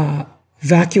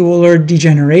vacuolar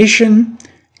degeneration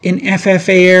in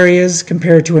FFA areas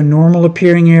compared to a normal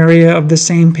appearing area of the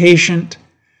same patient,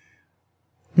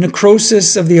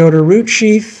 necrosis of the outer root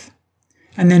sheath,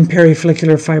 and then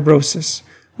perifollicular fibrosis.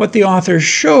 What the authors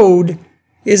showed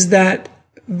is that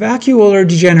vacuolar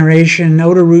degeneration,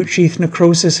 outer root sheath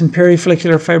necrosis, and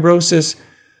perifollicular fibrosis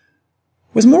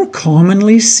was more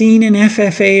commonly seen in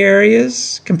FFA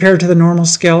areas compared to the normal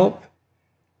scalp.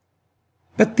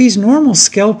 But these normal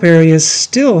scalp areas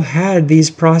still had these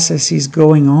processes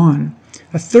going on.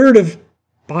 A third of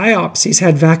biopsies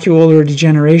had vacuolar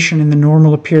degeneration in the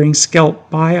normal appearing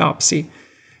scalp biopsy.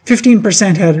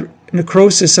 15% had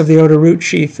necrosis of the outer root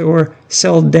sheath or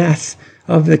cell death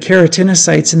of the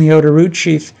keratinocytes in the outer root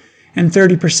sheath, and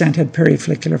 30% had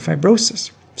perifollicular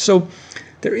fibrosis. So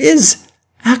there is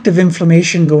active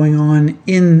inflammation going on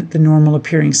in the normal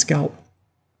appearing scalp.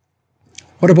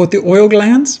 What about the oil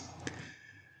glands?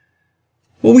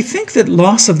 Well, we think that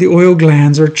loss of the oil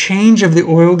glands or change of the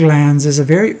oil glands is a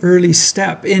very early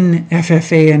step in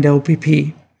FFA and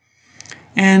LPP.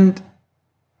 And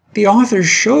the authors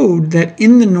showed that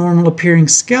in the normal appearing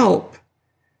scalp,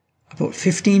 about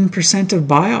 15% of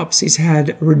biopsies had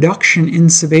a reduction in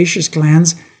sebaceous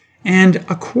glands, and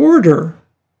a quarter,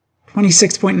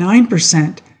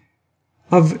 26.9%,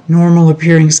 of normal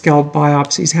appearing scalp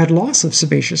biopsies had loss of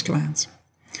sebaceous glands.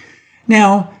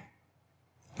 Now,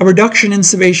 a reduction in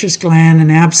sebaceous gland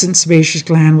and absent sebaceous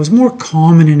gland was more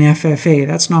common in FFA.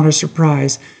 That's not a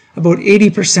surprise. About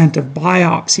 80% of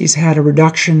biopsies had a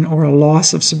reduction or a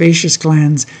loss of sebaceous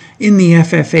glands in the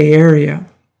FFA area.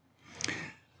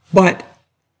 But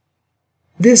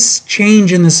this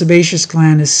change in the sebaceous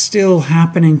gland is still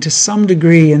happening to some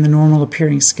degree in the normal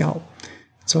appearing scalp.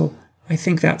 So I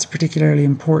think that's particularly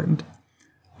important.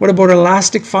 What about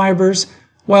elastic fibers?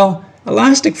 Well,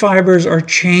 elastic fibers are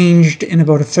changed in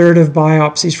about a third of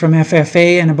biopsies from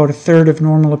FFA and about a third of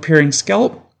normal appearing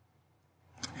scalp,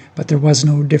 but there was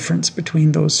no difference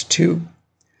between those two.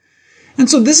 And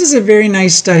so this is a very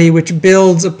nice study which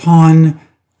builds upon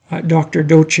Dr.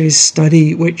 Doce's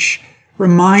study, which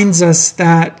reminds us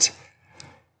that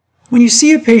when you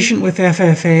see a patient with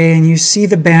FFA and you see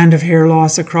the band of hair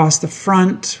loss across the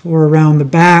front or around the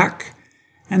back,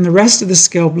 and the rest of the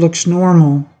scalp looks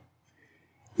normal,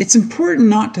 it's important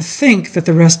not to think that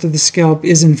the rest of the scalp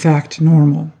is in fact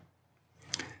normal.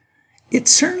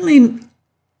 It's certainly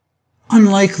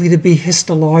unlikely to be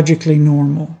histologically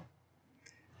normal.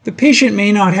 The patient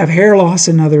may not have hair loss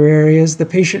in other areas, the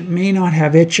patient may not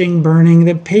have itching, burning,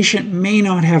 the patient may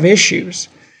not have issues,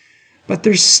 but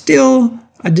there's still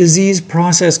a disease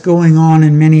process going on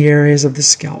in many areas of the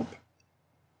scalp.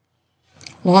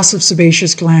 Loss of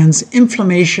sebaceous glands,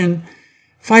 inflammation,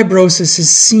 fibrosis is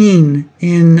seen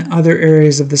in other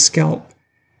areas of the scalp.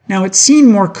 Now, it's seen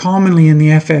more commonly in the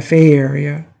FFA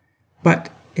area,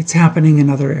 but it's happening in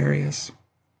other areas.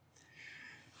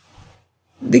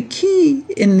 The key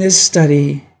in this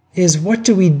study is, what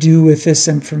do we do with this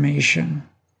information?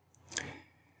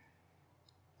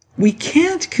 We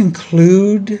can't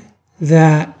conclude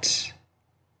that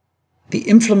the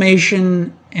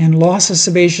inflammation and loss of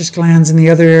sebaceous glands in the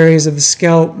other areas of the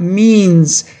scalp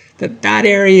means that that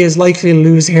area is likely to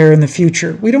lose hair in the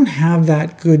future. We don't have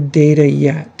that good data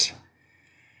yet.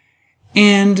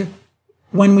 And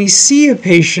when we see a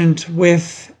patient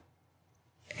with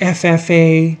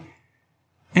FFA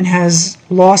and has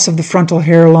loss of the frontal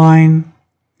hairline,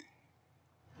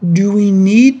 do we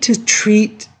need to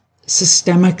treat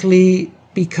systemically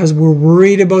because we're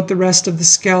worried about the rest of the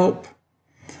scalp?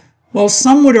 Well,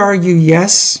 some would argue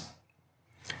yes,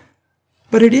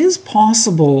 but it is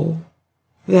possible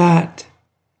that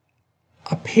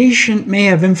a patient may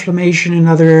have inflammation in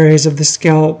other areas of the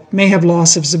scalp, may have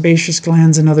loss of sebaceous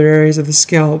glands in other areas of the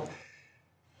scalp,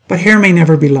 but hair may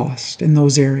never be lost in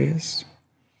those areas.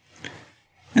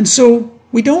 And so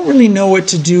we don't really know what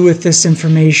to do with this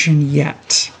information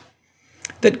yet.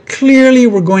 That clearly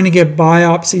we're going to get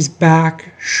biopsies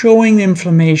back showing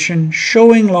inflammation,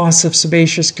 showing loss of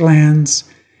sebaceous glands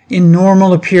in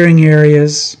normal appearing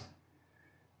areas,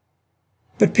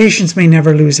 but patients may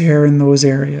never lose hair in those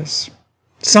areas.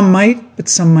 Some might, but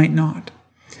some might not.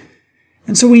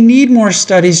 And so we need more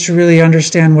studies to really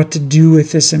understand what to do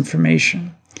with this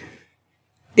information.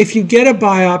 If you get a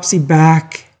biopsy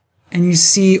back and you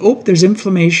see, oh, there's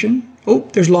inflammation, oh,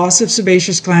 there's loss of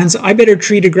sebaceous glands, I better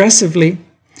treat aggressively,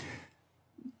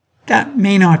 that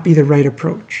may not be the right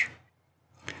approach.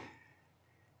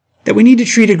 That we need to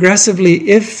treat aggressively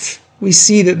if we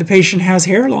see that the patient has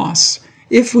hair loss,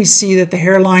 if we see that the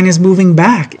hairline is moving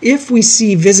back, if we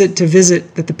see visit to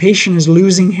visit that the patient is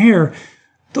losing hair.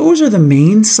 Those are the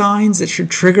main signs that should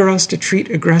trigger us to treat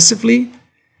aggressively.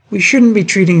 We shouldn't be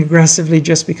treating aggressively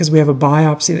just because we have a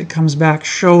biopsy that comes back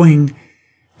showing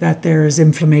that there is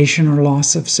inflammation or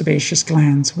loss of sebaceous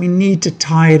glands. We need to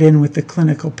tie it in with the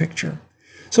clinical picture.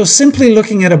 So simply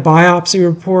looking at a biopsy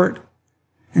report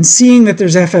and seeing that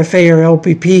there's FFA or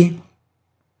LPP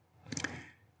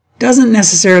doesn't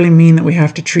necessarily mean that we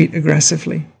have to treat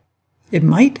aggressively. It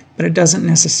might, but it doesn't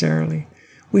necessarily.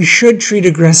 We should treat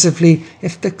aggressively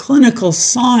if the clinical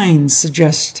signs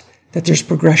suggest that there's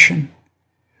progression,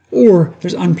 or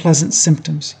there's unpleasant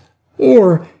symptoms,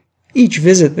 or each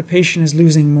visit the patient is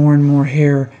losing more and more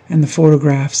hair and the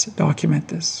photographs document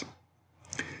this.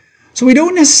 So we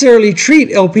don't necessarily treat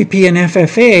LPP and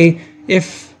FFA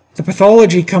if the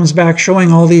pathology comes back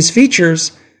showing all these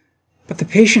features, but the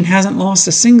patient hasn't lost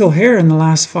a single hair in the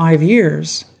last 5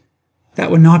 years. That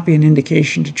would not be an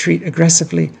indication to treat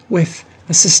aggressively with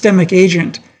a systemic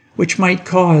agent which might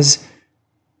cause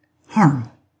harm.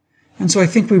 And so I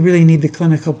think we really need the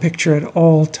clinical picture at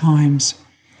all times.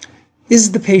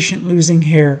 Is the patient losing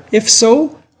hair? If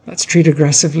so, let's treat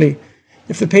aggressively.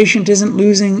 If the patient isn't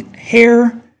losing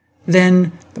hair,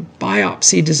 then the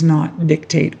biopsy does not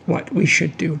dictate what we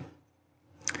should do.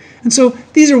 And so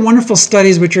these are wonderful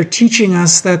studies which are teaching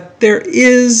us that there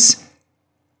is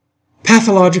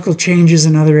pathological changes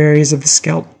in other areas of the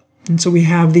scalp. And so we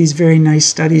have these very nice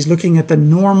studies looking at the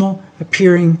normal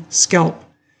appearing scalp.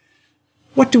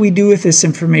 What do we do with this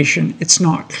information? It's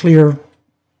not clear.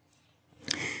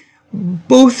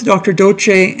 Both Dr.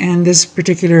 Doce and this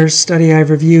particular study I've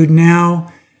reviewed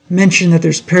now mention that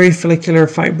there's perifollicular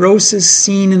fibrosis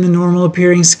seen in the normal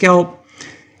appearing scalp.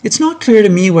 It's not clear to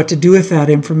me what to do with that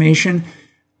information.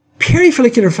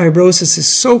 Perifollicular fibrosis is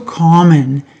so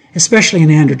common, especially in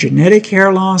androgenetic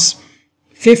hair loss.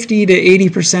 50 to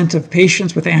 80% of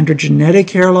patients with androgenetic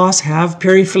hair loss have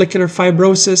perifollicular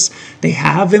fibrosis. They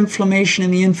have inflammation in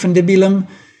the infundibulum.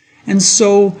 And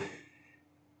so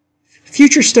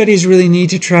future studies really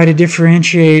need to try to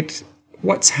differentiate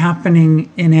what's happening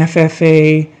in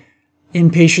FFA in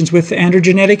patients with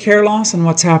androgenetic hair loss and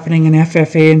what's happening in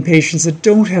FFA in patients that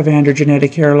don't have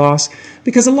androgenetic hair loss,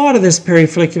 because a lot of this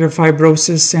perifollicular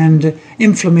fibrosis and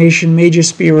inflammation may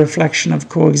just be a reflection of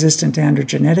coexistent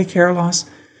androgenetic hair loss.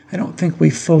 I don't think we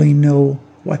fully know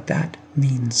what that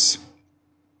means.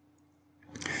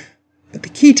 But the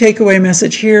key takeaway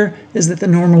message here is that the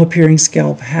normal appearing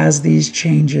scalp has these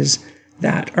changes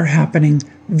that are happening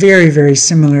very, very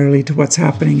similarly to what's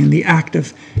happening in the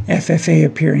active FFA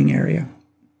appearing area.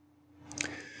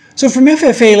 So from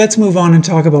FFA, let's move on and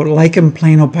talk about lichen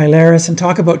planopilaris and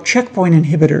talk about checkpoint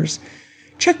inhibitors.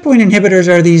 Checkpoint inhibitors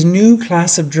are these new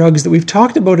class of drugs that we've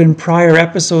talked about in prior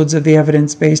episodes of the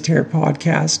Evidence-Based Hair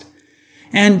podcast.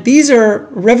 And these are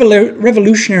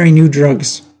revolutionary new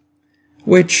drugs,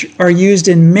 which are used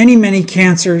in many, many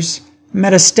cancers,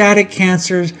 metastatic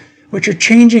cancers, which are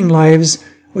changing lives,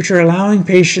 which are allowing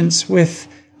patients with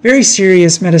very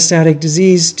serious metastatic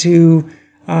disease to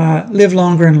live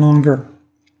longer and longer.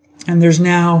 And there's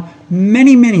now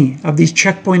many, many of these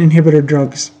checkpoint inhibitor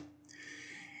drugs.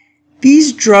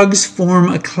 These drugs form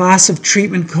a class of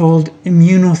treatment called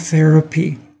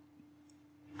immunotherapy.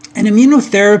 And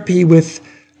immunotherapy with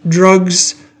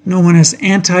drugs known as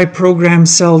anti-programmed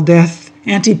cell death,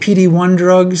 anti-PD-1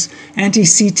 drugs,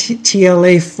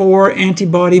 anti-CTLA-4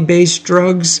 antibody-based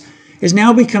drugs is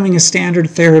now becoming a standard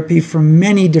therapy for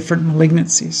many different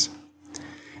malignancies.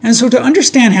 And so to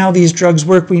understand how these drugs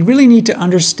work, we really need to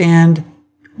understand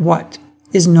what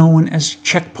is known as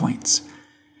checkpoints.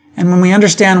 And when we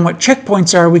understand what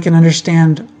checkpoints are, we can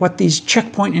understand what these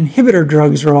checkpoint inhibitor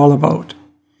drugs are all about.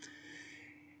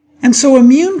 And so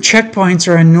immune checkpoints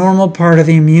are a normal part of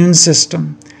the immune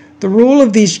system. The role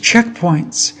of these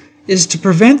checkpoints is to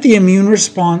prevent the immune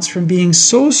response from being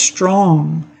so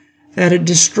strong that it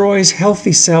destroys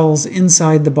healthy cells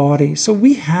inside the body. So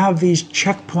we have these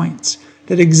checkpoints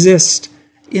that exist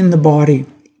in the body.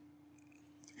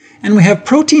 And we have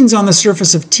proteins on the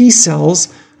surface of T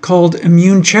cells called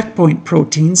immune checkpoint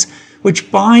proteins,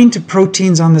 which bind to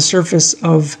proteins on the surface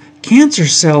of cancer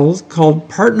cells called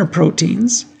partner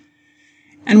proteins.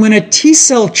 And when a T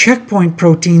cell checkpoint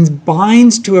protein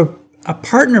binds to a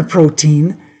partner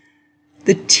protein,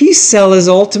 the T cell is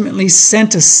ultimately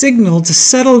sent a signal to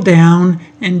settle down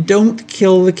and don't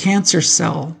kill the cancer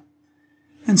cell.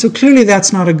 And so clearly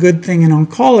that's not a good thing in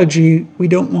oncology. We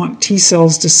don't want T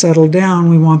cells to settle down.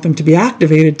 We want them to be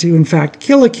activated to, in fact,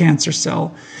 kill a cancer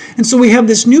cell. And so we have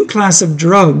this new class of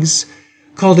drugs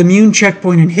called immune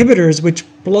checkpoint inhibitors, which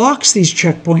blocks these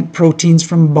checkpoint proteins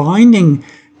from binding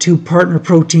to partner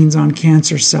proteins on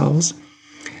cancer cells.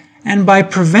 And by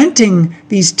preventing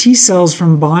these T cells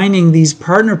from binding these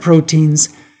partner proteins,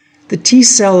 the T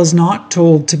cell is not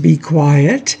told to be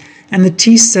quiet, and the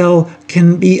T cell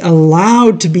can be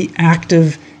allowed to be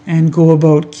active and go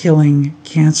about killing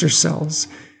cancer cells.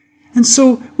 And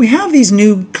so we have these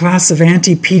new class of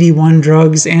anti-PD-1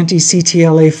 drugs,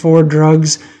 anti-CTLA-4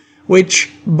 drugs,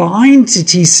 which bind to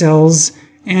T cells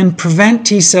and prevent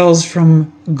T cells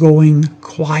from going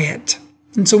quiet.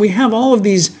 And so we have all of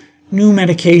these new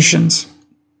medications.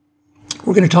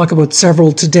 We're going to talk about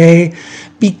several today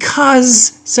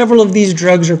because several of these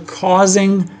drugs are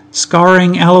causing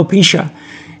scarring alopecia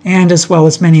and as well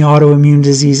as many autoimmune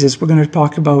diseases. We're going to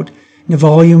talk about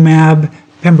nivolumab,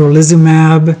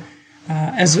 pembrolizumab,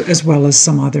 as well as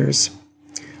some others.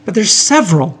 But there's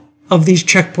several of these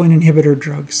checkpoint inhibitor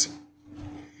drugs.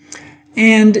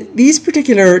 And these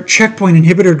particular checkpoint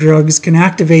inhibitor drugs can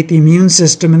activate the immune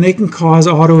system and they can cause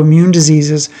autoimmune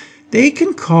diseases. They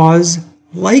can cause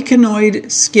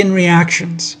lichenoid skin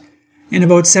reactions. in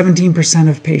about 17%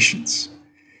 of patients.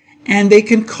 And they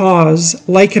can cause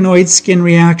lichenoid skin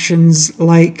reactions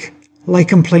like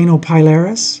lichen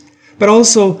planopilaris, but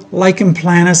also lichen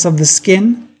planus of the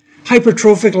skin,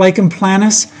 hypertrophic lichen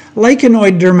planus,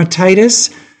 lichenoid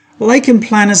dermatitis, lichen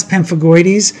planus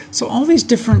pemphigoides. So all these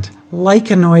different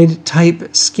lichenoid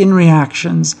type skin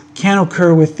reactions can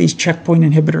occur with these checkpoint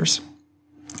inhibitors.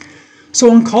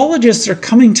 So oncologists are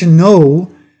coming to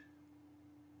know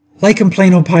lichen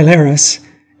planopilaris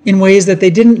in ways that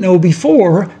they didn't know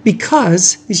before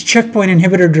because these checkpoint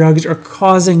inhibitor drugs are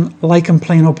causing lichen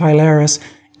planopilaris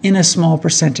in a small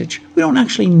percentage. We don't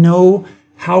actually know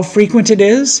how frequent it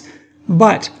is,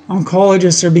 but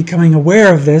oncologists are becoming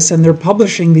aware of this, and they're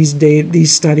publishing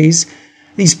these studies,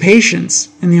 these patients,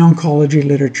 in the oncology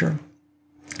literature,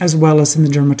 as well as in the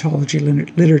dermatology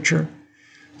literature.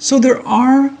 So there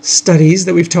are studies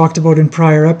that we've talked about in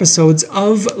prior episodes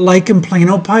of lichen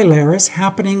planopilaris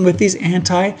happening with these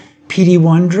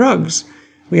anti-PD-1 drugs.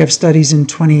 We have studies in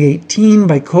 2018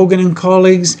 by Kogan and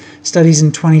colleagues, studies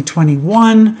in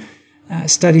 2021,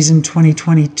 studies in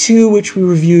 2022, which we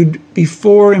reviewed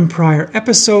before in prior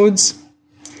episodes.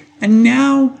 And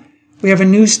now we have a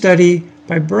new study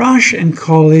by Brush and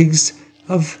colleagues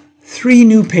of 3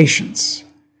 new patients.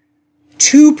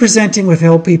 2 presenting with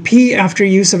LPP after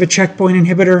use of a checkpoint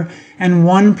inhibitor, and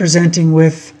 1 presenting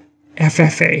with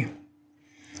FFA.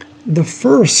 The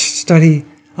first study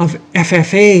of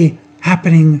FFA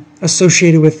happening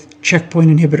associated with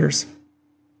checkpoint inhibitors.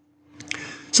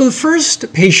 So the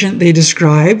first patient they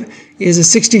describe is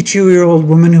a 62-year-old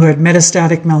woman who had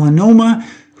metastatic melanoma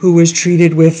who was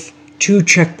treated with 2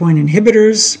 checkpoint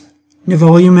inhibitors,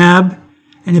 nivolumab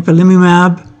and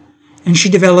ipilimumab, and she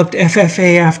developed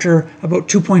FFA after about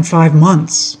 2.5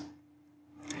 months.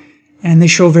 And they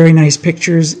show very nice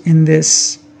pictures in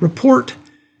this report,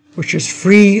 which is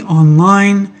free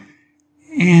online.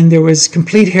 And there was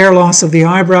complete hair loss of the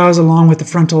eyebrows along with the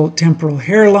frontal temporal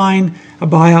hairline. A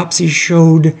biopsy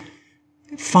showed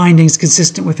findings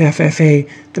consistent with FFA.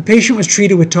 The patient was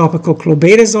treated with topical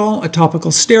clobetasol, a topical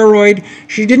steroid.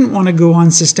 She didn't want to go on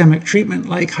systemic treatment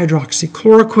like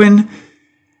hydroxychloroquine.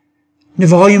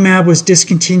 Nivolumab was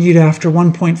discontinued after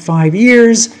 1.5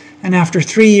 years, and after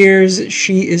 3 years,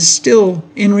 she is still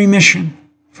in remission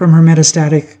from her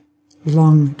metastatic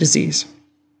lung disease.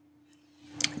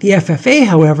 The FFA,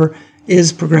 however,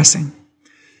 is progressing.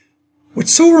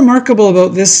 What's so remarkable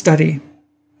about this study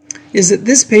is that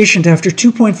this patient, after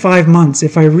 2.5 months,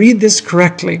 if I read this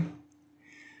correctly,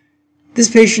 this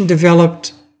patient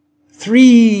developed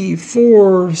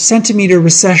 3-4 centimeter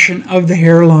recession of the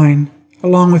hairline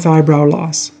along with eyebrow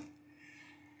loss.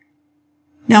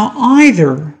 Now,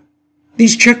 either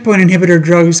these checkpoint inhibitor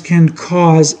drugs can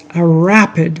cause a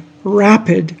rapid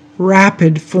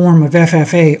form of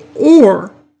FFA,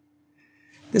 or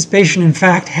this patient, in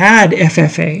fact, had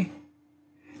FFA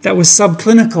that was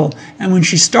subclinical, and when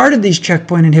she started these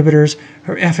checkpoint inhibitors,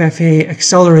 her FFA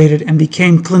accelerated and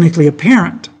became clinically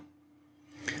apparent.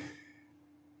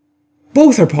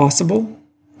 Both are possible.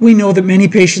 We know that many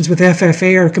patients with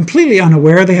FFA are completely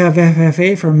unaware they have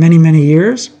FFA for many, many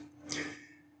years.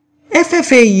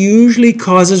 FFA usually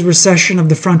causes recession of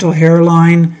the frontal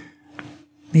hairline,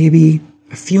 maybe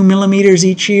a few millimeters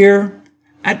each year,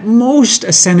 at most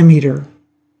a centimeter.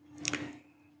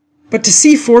 But to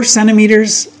see 4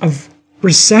 centimeters of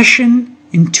recession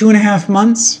in 2.5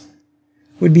 months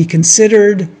would be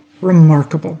considered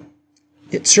remarkable.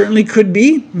 It certainly could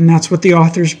be, and that's what the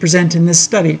authors present in this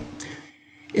study.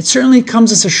 It certainly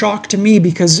comes as a shock to me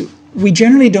because we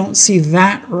generally don't see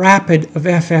that rapid of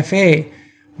FFA,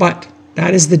 but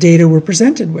that is the data we're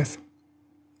presented with.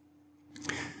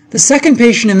 The second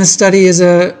patient in the study is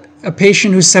a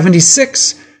patient who's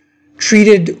 76,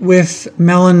 treated with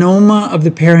melanoma of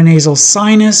the paranasal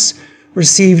sinus,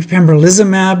 received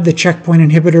pembrolizumab, the checkpoint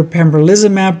inhibitor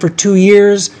pembrolizumab, for 2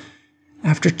 years.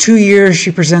 After 2 years,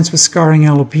 she presents with scarring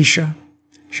alopecia.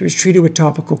 She was treated with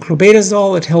topical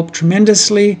clobetasol. It helped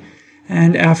tremendously.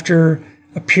 And after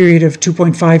a period of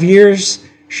 2.5 years,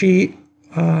 she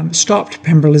stopped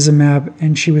pembrolizumab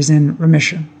and she was in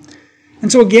remission.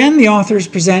 And so again, the authors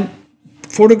present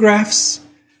photographs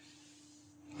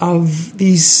of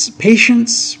these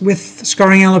patients with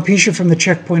scarring alopecia from the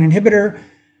checkpoint inhibitor,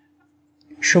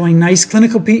 showing nice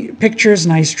clinical pictures,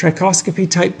 nice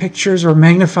trichoscopy type pictures or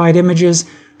magnified images,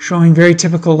 showing very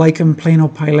typical lichen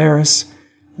planopilaris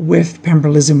with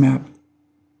pembrolizumab.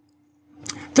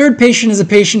 Third patient is a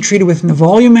patient treated with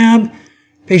nivolumab.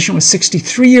 Patient was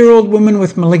 63-year-old woman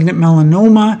with malignant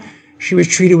melanoma. She was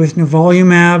treated with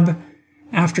nivolumab.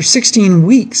 After 16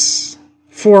 weeks,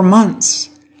 4 months,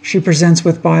 she presents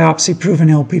with biopsy-proven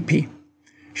LPP.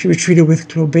 She was treated with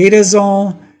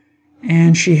clobetasol,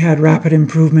 and she had rapid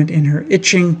improvement in her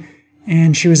itching,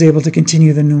 and she was able to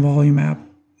continue the nivolumab.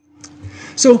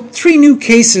 So 3 new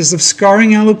cases of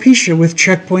scarring alopecia with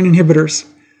checkpoint inhibitors,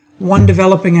 one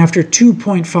developing after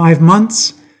 2.5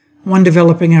 months, one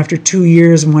developing after 2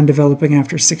 years, and one developing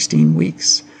after 16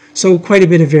 weeks. So quite a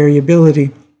bit of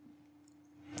variability.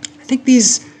 I think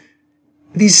these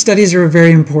studies are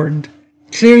very important.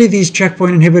 Clearly, these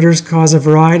checkpoint inhibitors cause a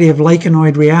variety of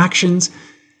lichenoid reactions.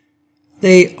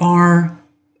 They are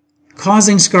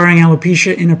causing scarring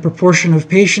alopecia in a proportion of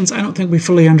patients. I don't think we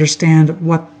fully understand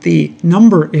what the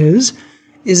number is.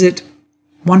 Is it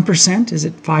 1%? Is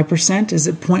it 5%? Is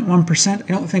it 0.1%? I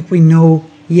don't think we know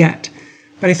yet.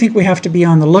 But I think we have to be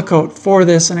on the lookout for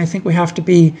this, and I think we have to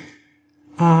be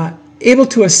able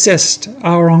to assist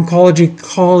our oncology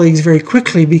colleagues very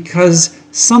quickly, because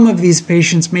some of these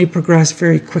patients may progress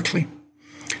very quickly.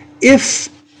 If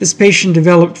this patient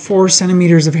developed 4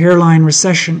 centimeters of hairline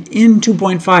recession in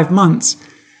 2.5 months,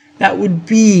 that would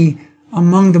be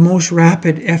among the most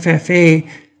rapid FFA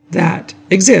that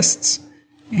exists.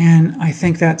 And I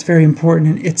think that's very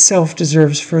important and itself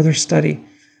deserves further study.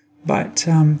 But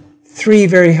 3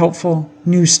 very helpful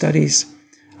new studies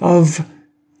of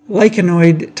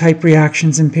lichenoid type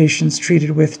reactions in patients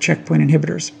treated with checkpoint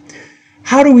inhibitors.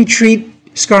 How do we treat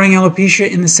scarring alopecia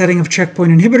in the setting of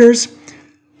checkpoint inhibitors?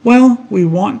 Well, we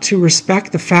want to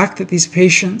respect the fact that these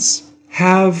patients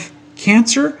have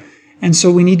cancer, and so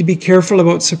we need to be careful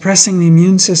about suppressing the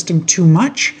immune system too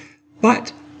much,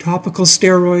 but topical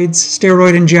steroids,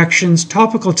 steroid injections,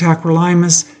 topical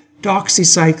tacrolimus,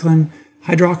 doxycycline,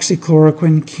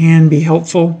 hydroxychloroquine can be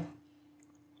helpful.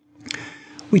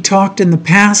 We talked in the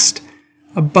past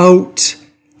about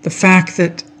the fact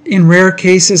that in rare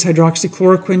cases,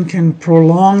 hydroxychloroquine can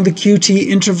prolong the QT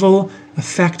interval,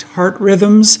 affect heart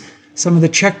rhythms. Some of the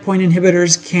checkpoint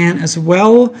inhibitors can as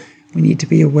well. We need to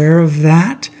be aware of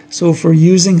that. So if we're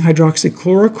using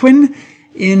hydroxychloroquine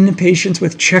in patients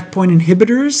with checkpoint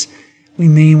inhibitors, we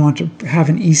may want to have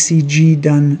an ECG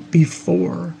done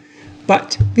before.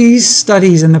 But these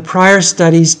studies and the prior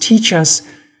studies teach us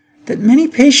that many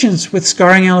patients with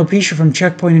scarring alopecia from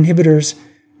checkpoint inhibitors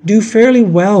do fairly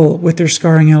well with their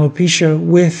scarring alopecia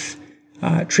with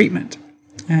treatment,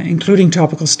 including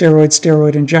topical steroids,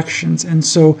 steroid injections, and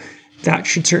so that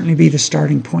should certainly be the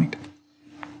starting point.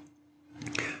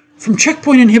 From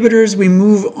checkpoint inhibitors, we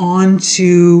move on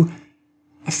to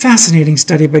a fascinating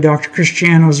study by Dr.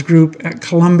 Cristiano's group at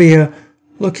Columbia,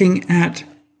 looking at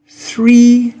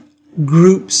 3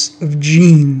 groups of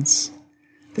genes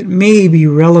that may be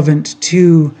relevant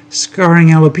to scarring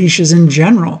alopecias in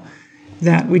general,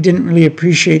 that we didn't really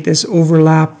appreciate this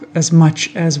overlap as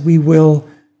much as we will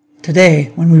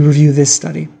today when we review this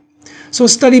study. So a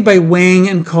study by Wang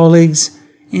and colleagues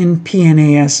in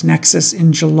PNAS Nexus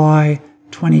in July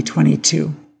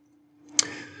 2022.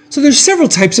 So there's several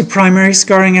types of primary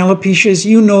scarring alopecias.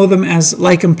 You know them as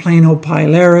lichen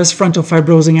planopilaris, frontal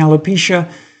fibrosing alopecia,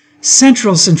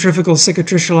 central centrifugal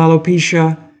cicatricial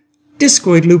alopecia,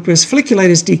 discoid lupus,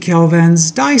 folliculitis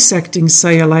decalvans, dissecting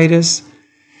cellulitis.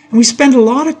 And we spend a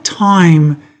lot of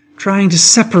time trying to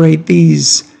separate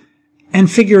these and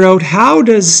figure out, how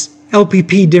does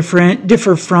LPP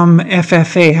differ from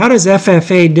FFA? How does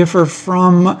FFA differ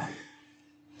from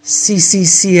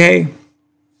CCCA?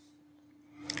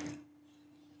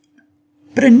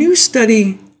 But a new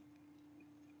study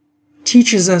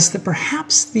teaches us that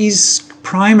perhaps these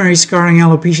primary scarring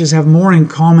alopecias have more in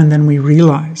common than we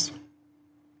realize.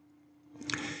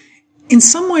 In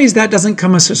some ways, that doesn't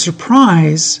come as a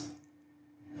surprise,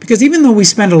 because even though we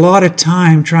spend a lot of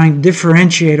time trying to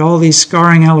differentiate all these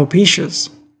scarring alopecias,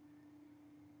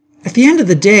 at the end of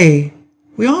the day,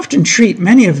 we often treat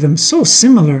many of them so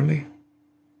similarly.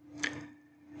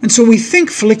 And so we think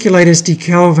folliculitis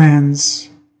decalvans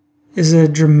is a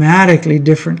dramatically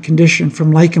different condition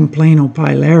from lichen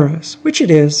planopilaris, which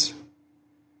it is.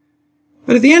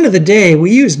 But at the end of the day,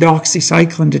 we use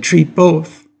doxycycline to treat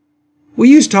both. We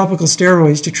use topical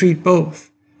steroids to treat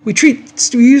both. We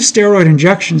use steroid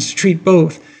injections to treat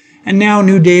both. And now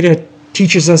new data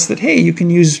teaches us that, hey, you can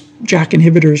use JAK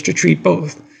inhibitors to treat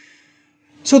both.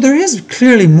 So there is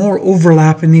clearly more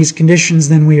overlap in these conditions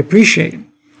than we appreciate.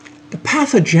 The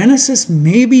pathogenesis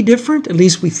may be different, at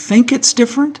least we think it's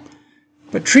different,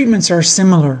 but treatments are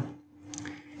similar.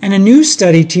 And a new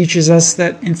study teaches us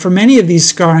that for many of these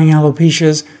scarring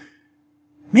alopecias,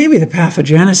 maybe the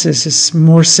pathogenesis is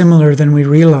more similar than we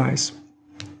realize.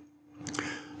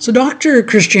 So Dr.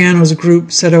 Cristiano's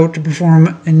group set out to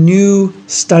perform a new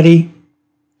study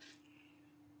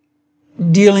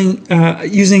using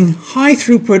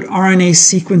high-throughput RNA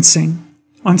sequencing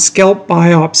on scalp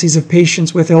biopsies of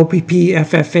patients with LPP,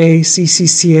 FFA,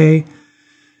 CCCA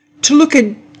to look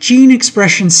at gene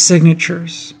expression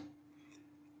signatures.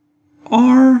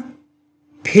 Are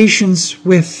patients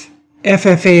with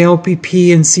FFA,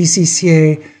 LPP, and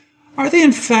CCCA, are they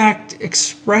in fact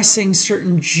expressing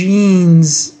certain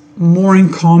genes more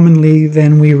commonly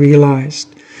than we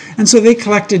realized? And so they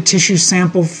collected tissue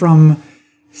sample from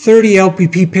 30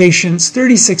 LPP patients,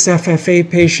 36 FFA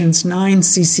patients, 9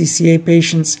 CCCA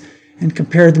patients, and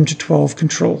compared them to 12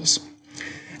 controls.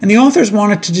 And the authors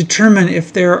wanted to determine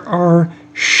if there are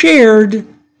shared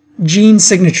gene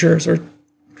signatures or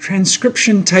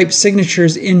transcription type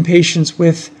signatures in patients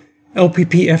with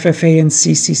LPP, FFA, and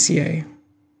CCCA.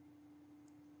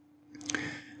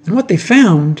 And what they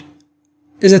found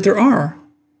is that there are.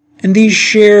 And these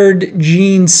shared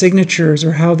gene signatures,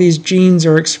 or how these genes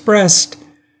are expressed,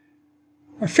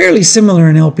 are fairly similar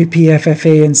in LPP,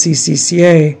 FFA, and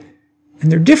CCCA,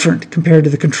 and they're different compared to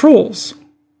the controls.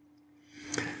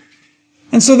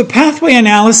 And so the pathway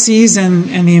analyses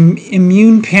and the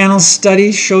immune panel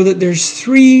studies show that there's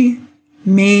 3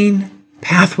 main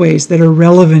pathways that are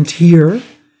relevant here.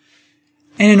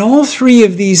 And in all 3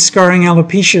 of these scarring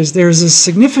alopecias, there's a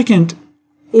significant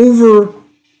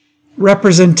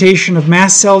overrepresentation of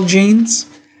mast cell genes,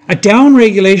 a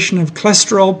downregulation of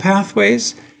cholesterol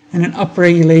pathways, and an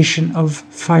upregulation of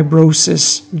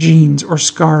fibrosis genes or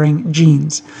scarring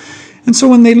genes. And so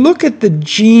when they look at the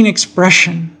gene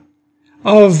expression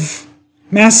of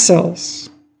mast cells,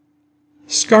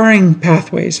 scarring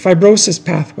pathways, fibrosis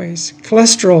pathways,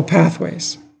 cholesterol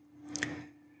pathways,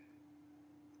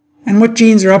 and what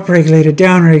genes are upregulated,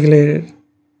 downregulated,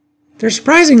 they're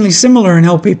surprisingly similar in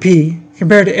LPP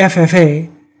compared to FFA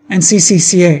and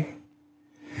CCCA.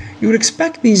 You would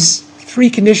expect these 3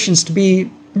 conditions to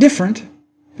be different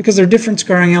because they're different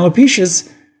scarring alopecias,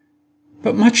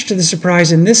 but much to the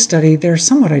surprise in this study, they're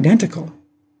somewhat identical.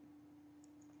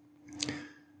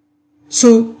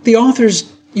 So the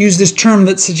authors use this term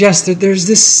that suggests that there's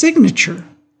this signature,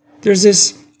 there's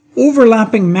this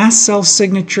overlapping mast cell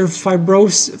signature,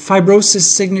 fibrosis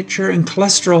signature, and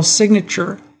cholesterol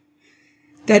signature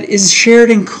that is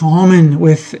shared in common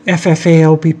with FFA,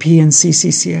 LPP, and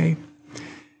CCCA.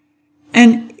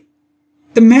 And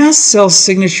the mast cell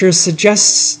signature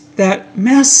suggests that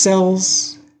mast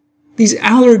cells, these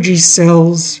allergy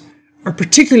cells, are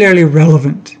particularly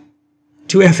relevant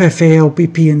to FFA,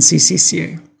 LPP, and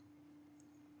CCCA.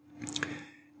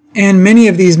 And many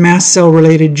of these mast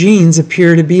cell-related genes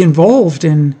appear to be involved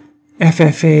in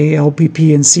FFA,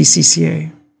 LPP, and CCCA.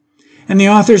 And the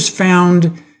authors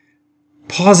found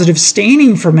positive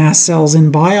staining for mast cells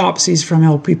in biopsies from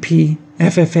LPP,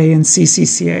 FFA, and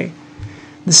CCCA.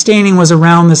 The staining was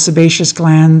around the sebaceous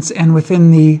glands and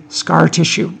within the scar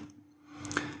tissue,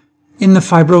 in the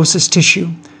fibrosis tissue,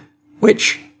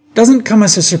 which doesn't come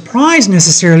as a surprise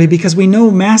necessarily because we know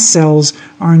mast cells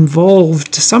are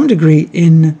involved to some degree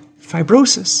in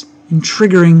fibrosis, in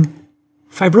triggering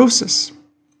fibrosis.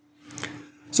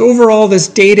 So overall, this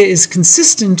data is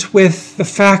consistent with the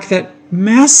fact that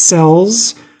mast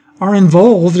cells are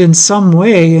involved in some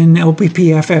way in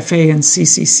LPP, FFA, and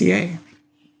CCCA.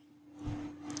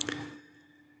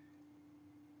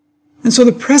 And so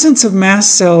the presence of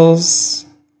mast cells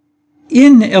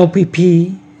in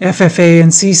LPP, FFA,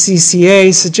 and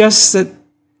CCCA suggests that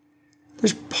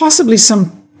there's possibly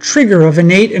some trigger of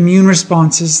innate immune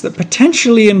responses that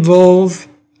potentially involve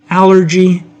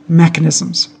allergy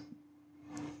mechanisms.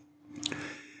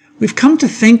 We've come to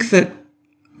think that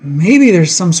maybe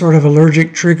there's some sort of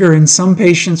allergic trigger in some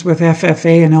patients with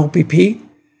FFA and LPP,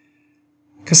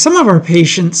 because some of our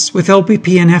patients with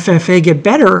LPP and FFA get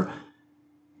better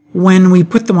when we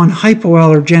put them on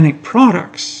hypoallergenic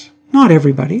products. Not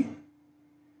everybody.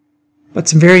 But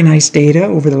some very nice data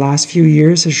over the last few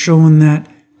years has shown that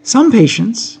some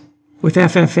patients with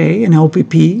FFA and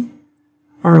LPP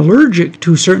are allergic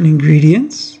to certain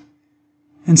ingredients,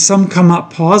 and some come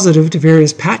up positive to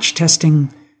various patch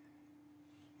testing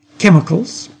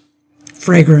chemicals,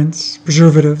 fragrance,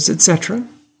 preservatives, etc.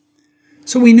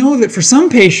 So we know that for some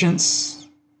patients,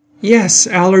 yes,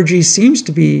 allergy seems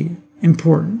to be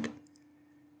important.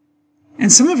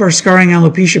 And some of our scarring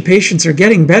alopecia patients are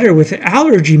getting better with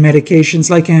allergy medications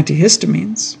like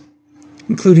antihistamines,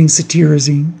 including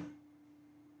cetirizine.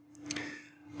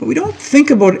 But we don't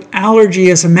think about allergy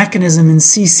as a mechanism in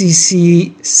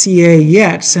CCCA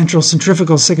yet, central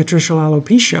centrifugal cicatricial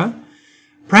alopecia,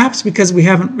 perhaps because we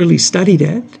haven't really studied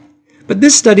it. But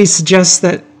this study suggests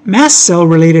that mast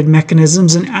cell-related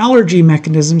mechanisms and allergy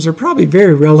mechanisms are probably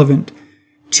very relevant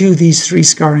to these 3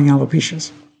 scarring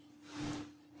alopecias.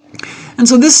 And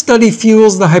so this study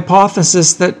fuels the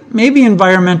hypothesis that maybe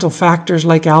environmental factors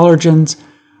like allergens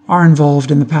are involved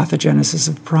in the pathogenesis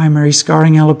of primary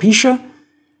scarring alopecia,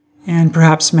 and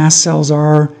perhaps mast cells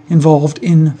are involved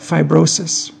in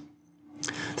fibrosis.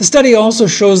 The study also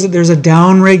shows that there's a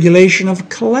downregulation of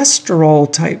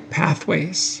cholesterol-type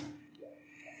pathways.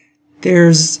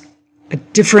 There's a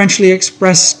differentially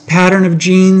expressed pattern of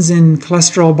genes in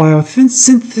cholesterol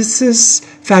biosynthesis,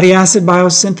 fatty acid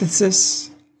biosynthesis.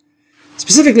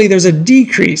 Specifically, there's a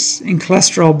decrease in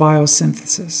cholesterol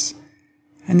biosynthesis,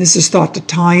 and this is thought to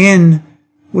tie in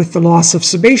with the loss of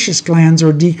sebaceous glands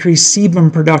or decreased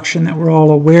sebum production that we're all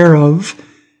aware of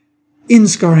in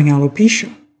scarring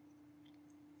alopecia.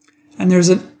 And there's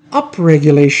an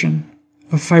upregulation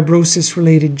of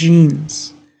fibrosis-related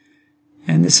genes,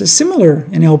 and this is similar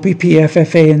in LPP,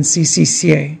 FFA, and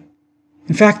CCCA.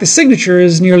 In fact, the signature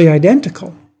is nearly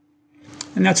identical,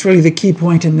 and that's really the key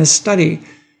point in this study,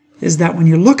 is that when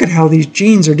you look at how these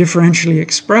genes are differentially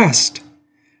expressed,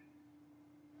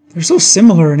 they're so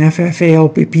similar in FFA,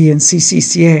 LPP, and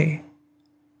CCCA.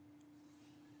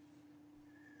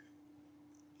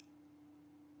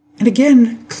 And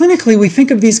again, clinically, we think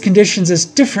of these conditions as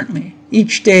differently.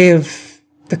 Each day of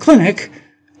the clinic,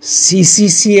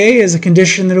 CCCA is a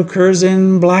condition that occurs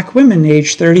in black women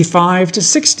aged 35 to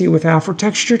 60 with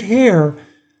afro-textured hair,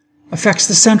 affects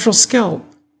the central scalp.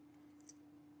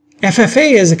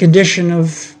 FFA is a condition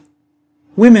of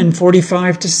women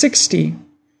 45 to 60,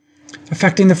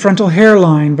 affecting the frontal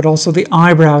hairline, but also the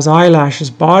eyebrows, eyelashes,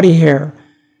 body hair.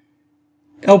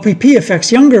 LPP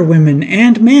affects younger women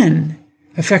and men,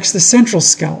 affects the central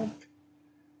scalp.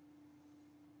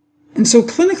 And so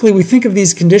clinically, we think of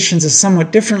these conditions as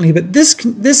somewhat differently, but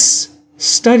this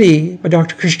study by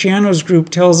Dr. Cristiano's group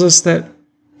tells us that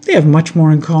they have much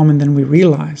more in common than we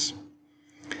realize.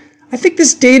 I think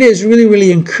this data is really,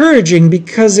 really encouraging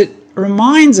because it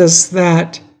reminds us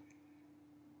that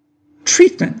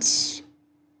treatments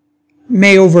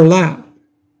may overlap,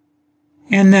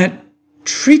 and that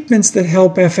treatments that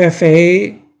help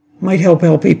FFA might help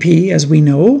LPP, as we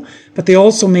know, but they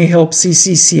also may help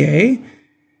CCCA,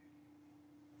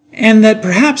 and that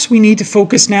perhaps we need to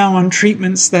focus now on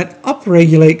treatments that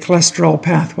upregulate cholesterol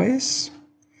pathways,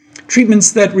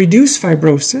 treatments that reduce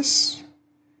fibrosis,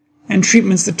 and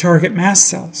treatments that target mast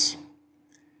cells.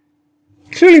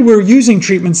 Clearly, we're using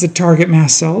treatments that target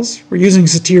mast cells. We're using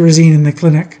cetirizine in the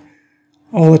clinic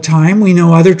all the time. We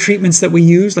know other treatments that we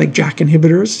use, like JAK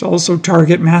inhibitors, also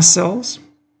target mast cells.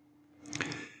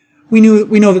 We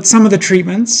know that some of the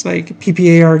treatments, like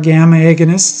PPAR gamma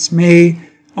agonists, may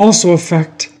also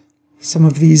affect some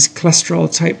of these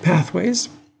cholesterol-type pathways.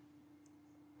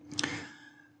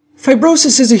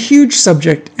 Fibrosis is a huge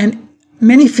subject, and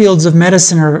many fields of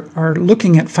medicine are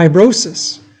looking at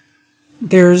fibrosis.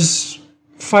 There's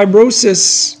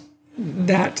fibrosis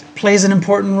that plays an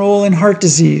important role in heart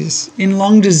disease, in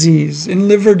lung disease, in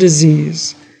liver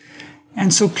disease.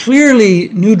 And so clearly,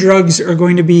 new drugs are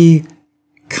going to be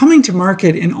coming to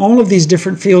market in all of these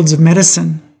different fields of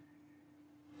medicine.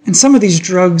 And some of these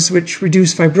drugs which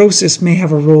reduce fibrosis may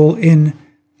have a role in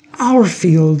our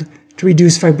field to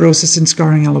reduce fibrosis in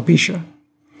scarring alopecia.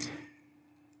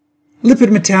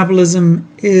 Lipid metabolism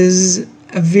is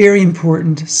a very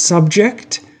important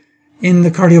subject in the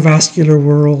cardiovascular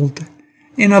world,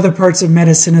 in other parts of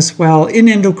medicine as well, in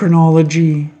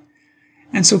endocrinology.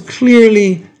 And so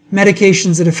clearly,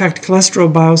 medications that affect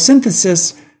cholesterol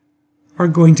biosynthesis are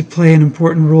going to play an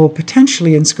important role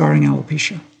potentially in scarring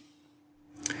alopecia.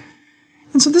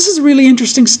 And so this is a really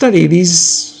interesting study.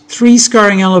 These 3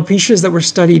 scarring alopecias that were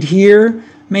studied here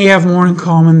may have more in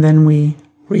common than we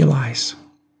realize.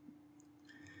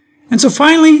 And so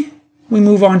finally, we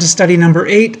move on to study number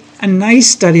 8, a nice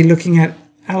study looking at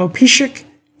alopecic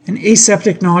and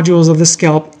aseptic nodules of the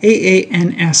scalp,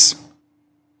 AANS.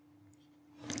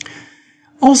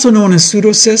 Also known as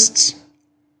pseudocysts.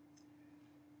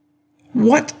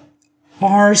 What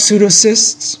are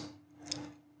pseudocysts?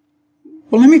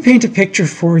 Well, let me paint a picture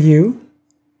for you.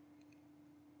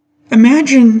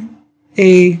 Imagine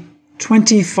a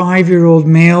 25-year-old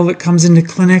male that comes into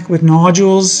clinic with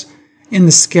nodules in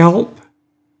the scalp.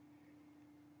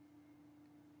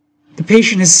 The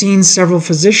patient has seen several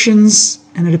physicians,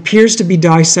 and it appears to be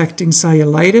dissecting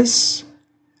cellulitis.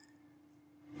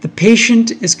 The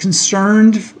patient is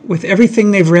concerned with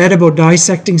everything they've read about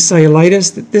dissecting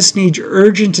cellulitis, that this needs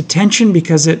urgent attention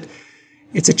because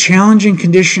it's a challenging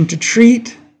condition to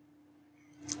treat.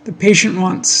 The patient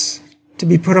wants to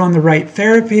be put on the right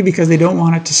therapy because they don't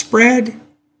want it to spread.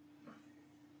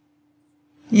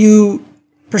 You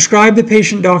prescribe the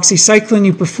patient doxycycline,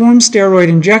 you perform steroid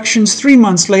injections. 3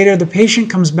 months later, the patient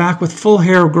comes back with full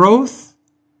hair growth.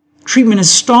 treatment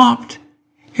is stopped,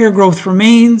 hair growth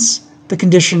remains, the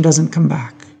condition doesn't come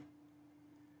back.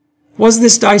 Was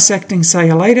this dissecting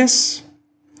cellulitis?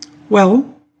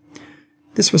 Well,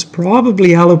 this was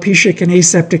probably alopecia and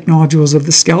aseptic nodules of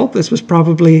the scalp. This was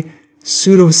probably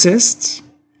pseudocysts,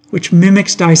 which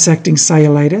mimics dissecting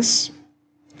cellulitis.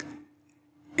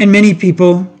 And many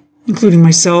people, including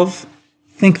myself,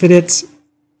 think that it's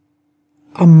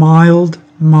a mild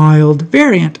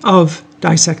variant of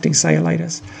dissecting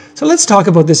cellulitis. So let's talk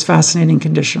about this fascinating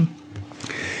condition.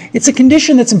 It's a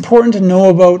condition that's important to know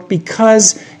about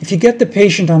because if you get the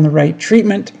patient on the right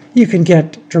treatment, you can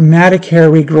get dramatic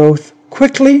hair regrowth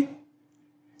quickly,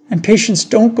 and patients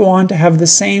don't go on to have the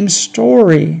same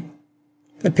story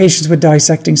that patients with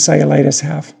dissecting cellulitis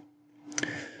have.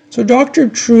 So Dr.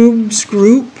 Trube's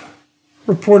group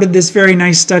reported this very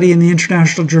nice study in the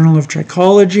International Journal of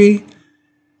Trichology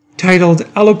titled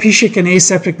Alopecia and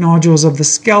Aseptic Nodules of the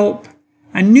Scalp,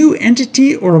 a New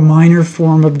Entity or a Minor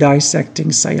Form of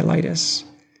Dissecting Cellulitis.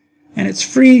 And it's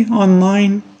free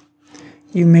online.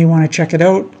 You may want to check it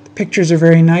out. The pictures are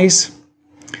very nice.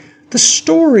 The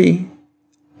story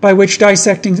by which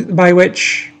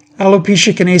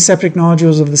alopecia and aseptic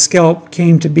nodules of the scalp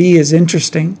came to be is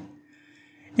interesting.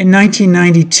 In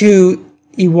 1992,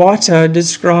 Iwata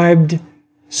described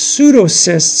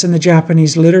pseudocysts in the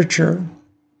Japanese literature.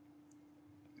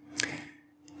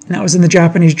 And that was in the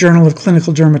Japanese Journal of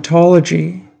Clinical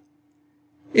Dermatology.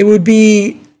 It would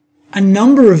be a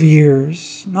number of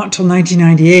years, not till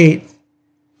 1998,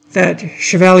 that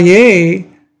Chevalier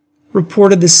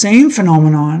reported the same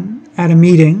phenomenon at a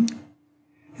meeting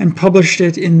and published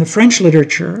it in the French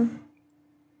literature.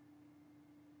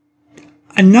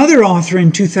 Another author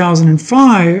in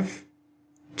 2005,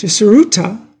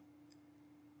 Tsuruta,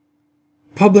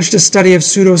 published a study of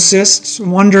pseudocysts,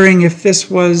 wondering if this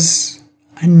was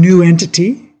a new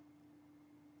entity.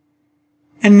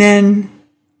 And then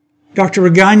Dr.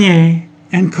 Regagne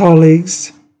and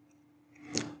colleagues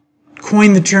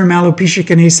coined the term alopecia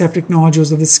and aseptic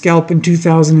nodules of the scalp in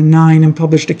 2009 and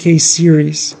published a case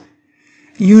series,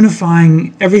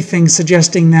 unifying everything,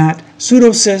 suggesting that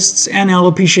pseudocysts and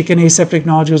alopecia and aseptic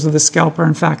nodules of the scalp are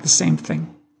in fact the same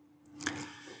thing.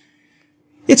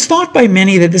 It's thought by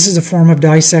many that this is a form of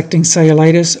dissecting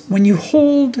cellulitis. When you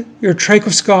hold your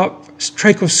trichoscope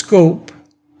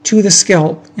to the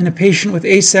scalp in a patient with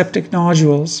aseptic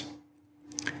nodules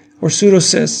or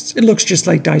pseudocysts, it looks just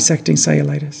like dissecting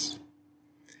cellulitis.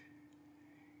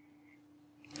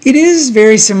 It is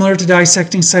very similar to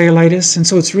dissecting cellulitis, and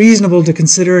so it's reasonable to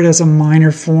consider it as a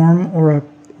minor form or a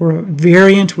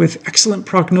variant with excellent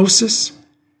prognosis.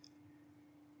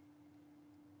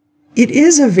 It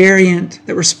is a variant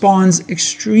that responds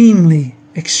extremely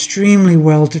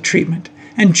well to treatment,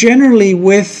 and generally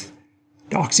with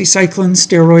doxycycline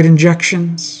steroid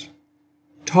injections,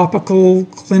 topical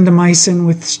clindamycin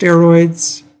with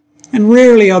steroids, and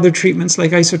rarely other treatments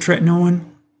like isotretinoin.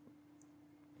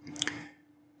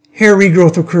 Hair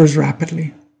regrowth occurs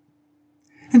rapidly.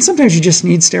 And sometimes you just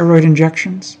need steroid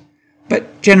injections,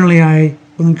 but generally I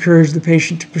will encourage the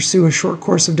patient to pursue a short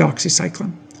course of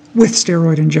doxycycline with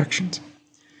steroid injections.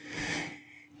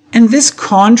 And this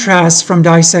contrasts from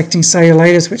dissecting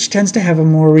cellulitis, which tends to have a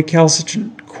more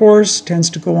recalcitrant course, tends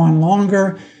to go on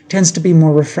longer, tends to be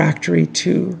more refractory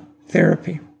to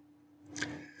therapy.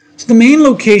 So the main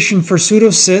location for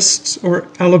pseudocysts or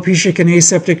alopecia and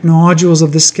aseptic nodules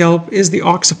of the scalp is the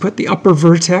occiput, the upper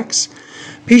vertex.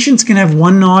 Patients can have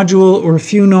one nodule or a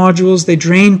few nodules. They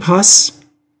drain pus,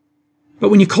 but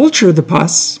when you culture the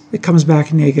pus, it comes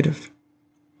back negative.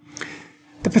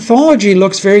 The pathology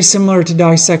looks very similar to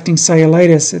dissecting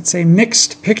cellulitis. It's a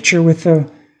mixed picture with an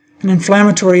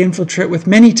inflammatory infiltrate with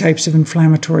many types of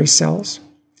inflammatory cells.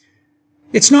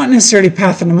 It's not necessarily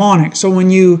pathognomonic, so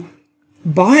when you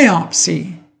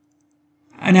biopsy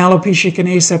an alopecia and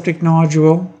aseptic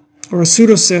nodule or a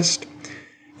pseudocyst,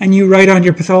 and you write on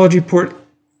your pathology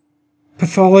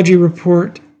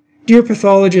report, "Dear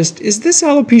pathologist, is this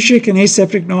alopecia and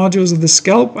aseptic nodules of the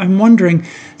scalp? I'm wondering."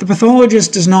 The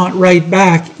pathologist does not write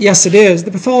back, "Yes, it is."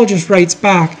 The pathologist writes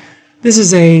back, "This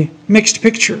is a mixed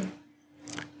picture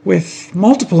with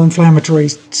multiple inflammatory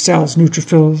cells,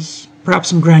 neutrophils, perhaps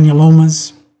some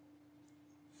granulomas."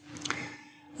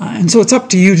 And so it's up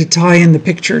to you to tie in the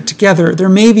picture together. There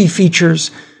may be features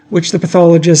which the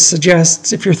pathologist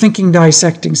suggests. If you're thinking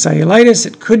dissecting cellulitis,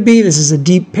 it could be. This is a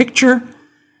deep picture,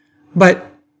 but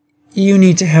you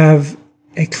need to have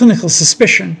a clinical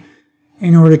suspicion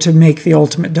in order to make the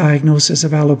ultimate diagnosis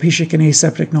of alopecia and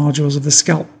aseptic nodules of the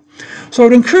scalp. So I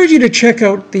would encourage you to check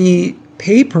out the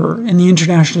paper in the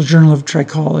International Journal of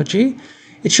Trichology.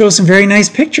 It shows some very nice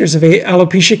pictures of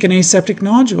alopecia and aseptic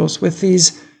nodules with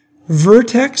these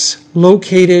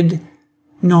vertex-located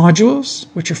nodules,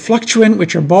 which are fluctuant,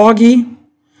 which are boggy,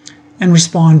 and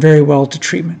respond very well to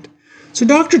treatment. So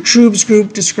Dr. Troub's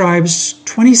group describes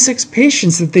 26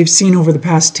 patients that they've seen over the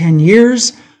past 10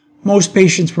 years. Most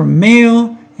patients were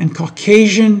male and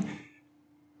Caucasian,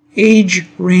 age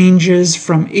ranges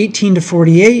from 18 to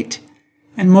 48,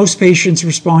 and most patients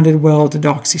responded well to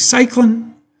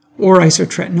doxycycline or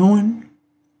isotretinoin.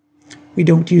 We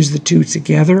don't use the two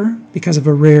together because of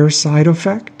a rare side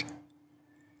effect.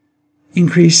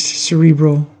 Increased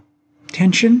cerebral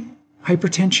tension,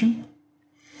 hypertension.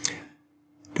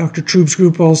 Dr. Troub's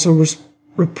group also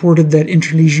reported that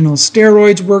intralesional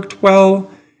steroids worked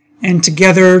well, and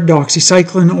together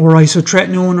doxycycline or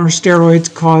isotretinoin or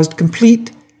steroids caused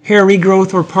complete hair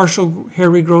regrowth or partial hair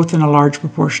regrowth in a large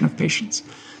proportion of patients.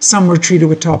 Some were treated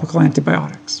with topical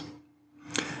antibiotics.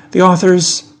 The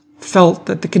authors felt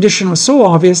that the condition was so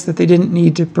obvious that they didn't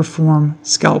need to perform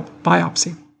scalp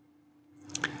biopsy.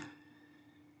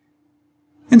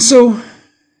 And so,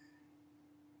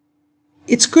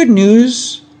 it's good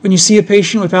news when you see a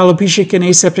patient with alopecia and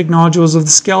aseptic nodules of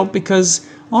the scalp, because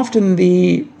often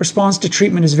the response to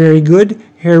treatment is very good.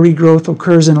 Hair regrowth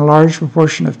occurs in a large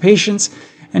proportion of patients,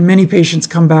 and many patients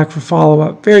come back for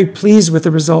follow-up very pleased with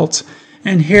the results,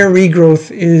 and hair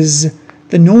regrowth is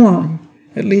the norm,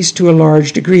 at least to a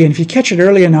large degree. And if you catch it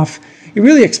early enough, you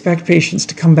really expect patients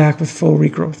to come back with full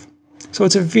regrowth. So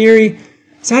it's a very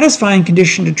satisfying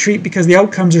condition to treat because the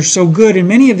outcomes are so good, and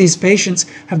many of these patients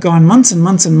have gone months and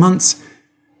months and months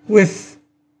with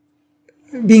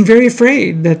being very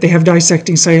afraid that they have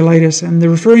dissecting cellulitis, and the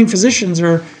referring physicians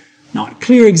are not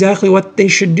clear exactly what they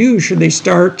should do. Should they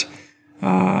start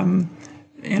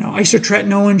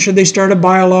isotretinoin? Should they start a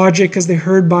biologic because they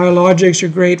heard biologics are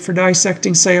great for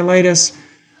dissecting cellulitis?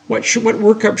 What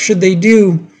workup should they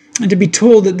do? And to be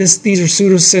told that these are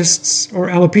pseudocysts or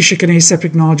alopecia and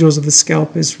aseptic nodules of the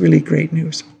scalp is really great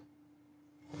news.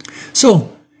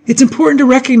 So, it's important to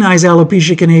recognize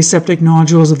alopecia and aseptic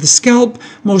nodules of the scalp.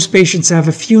 Most patients have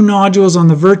a few nodules on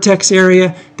the vertex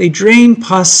area. They drain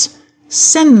pus,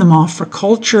 send them off for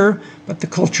culture, but the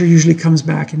culture usually comes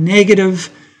back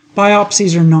negative.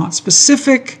 Biopsies are not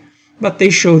specific, but they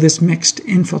show this mixed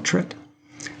infiltrate.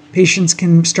 Patients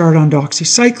can start on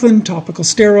doxycycline, topical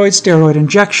steroids, steroid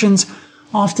injections.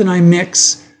 Often I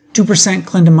mix 2%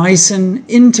 clindamycin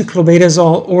into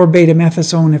clobetasol or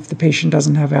betamethasone if the patient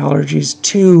doesn't have allergies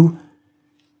to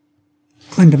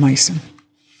clindamycin.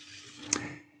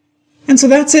 And so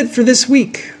that's it for this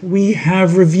week. We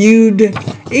have reviewed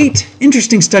 8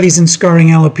 interesting studies in scarring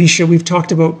alopecia. We've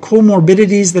talked about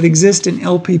comorbidities that exist in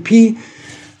LPP.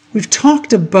 We've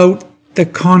talked about the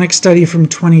conic study from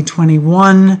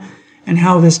 2021 and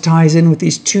how this ties in with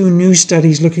these 2 new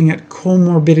studies looking at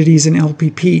comorbidities in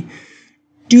LPP.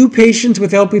 Do patients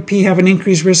with LPP have an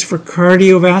increased risk for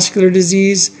cardiovascular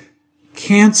disease,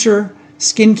 cancer,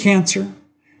 skin cancer?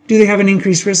 Do they have an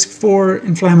increased risk for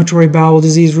inflammatory bowel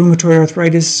disease, rheumatoid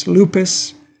arthritis,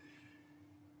 lupus?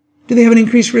 Do they have an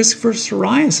increased risk for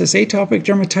psoriasis, atopic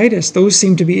dermatitis? Those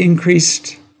seem to be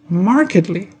increased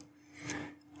markedly.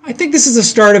 I think this is the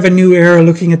start of a new era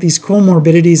looking at these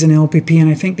comorbidities in LPP, and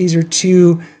I think these are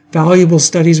 2 valuable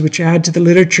studies which add to the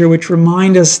literature, which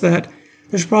remind us that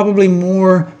there's probably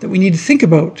more that we need to think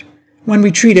about when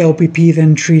we treat LPP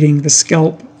than treating the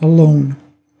scalp alone.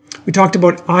 We talked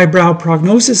about eyebrow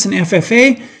prognosis and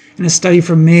FFA, and a study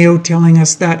from Mayo telling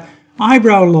us that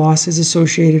eyebrow loss is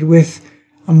associated with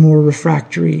a more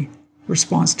refractory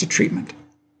response to treatment.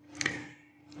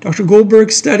 Dr.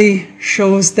 Goldberg's study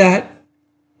shows that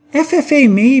FFA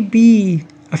may be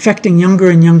affecting younger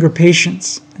and younger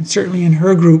patients, and certainly in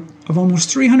her group of almost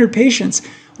 300 patients,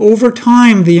 over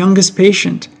time the youngest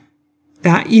patient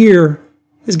that year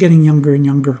is getting younger and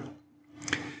younger.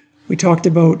 We talked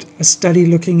about a study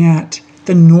looking at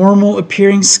the normal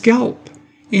appearing scalp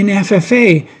in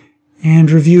FFA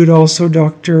and reviewed also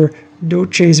Dr.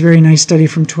 Doce's very nice study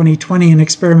from 2020 in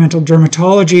experimental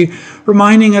dermatology,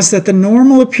 reminding us that the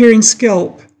normal appearing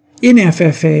scalp in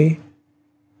FFA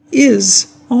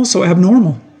is also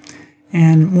abnormal.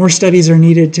 And more studies are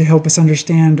needed to help us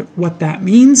understand what that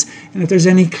means, and if there's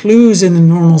any clues in the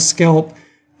normal scalp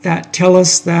that tell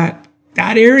us that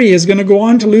that area is going to go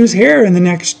on to lose hair in the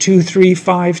next 2, 3,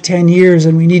 5, 10 years,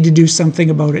 and we need to do something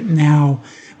about it now.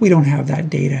 We don't have that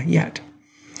data yet.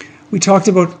 We talked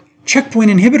about checkpoint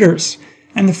inhibitors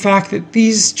and the fact that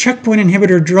these checkpoint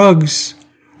inhibitor drugs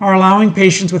are allowing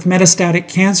patients with metastatic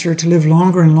cancer to live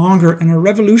longer and longer and are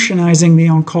revolutionizing the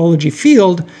oncology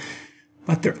field.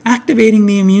 but they're activating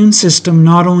the immune system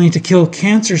not only to kill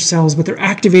cancer cells, but they're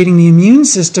activating the immune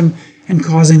system and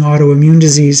causing autoimmune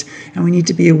disease. And we need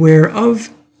to be aware of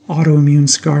autoimmune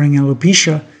scarring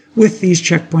alopecia with these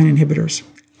checkpoint inhibitors.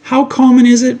 How common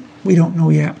is it? We don't know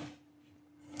yet.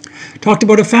 Talked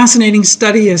about a fascinating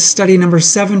study, study number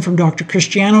 7 from Dr.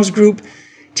 Cristiano's group,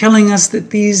 telling us that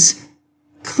these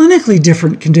clinically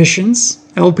different conditions,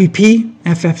 LPP,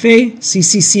 FFA,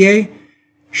 CCCA,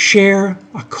 share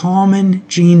a common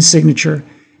gene signature.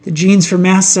 The genes for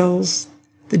mast cells,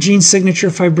 the gene signature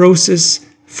for fibrosis,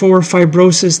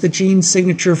 the gene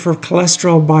signature for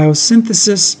cholesterol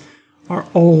biosynthesis are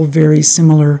all very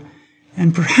similar.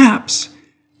 And perhaps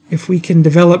if we can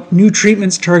develop new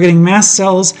treatments targeting mast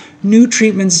cells, new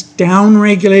treatments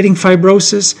down-regulating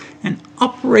fibrosis and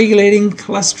up-regulating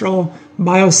cholesterol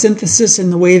biosynthesis in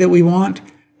the way that we want,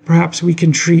 perhaps we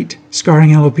can treat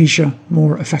scarring alopecia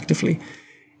more effectively.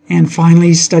 And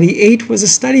finally, study 8 was a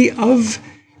study of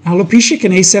alopecic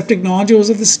and aseptic nodules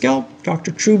of the scalp.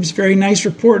 Dr. Trube's very nice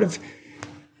report of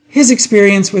his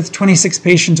experience with 26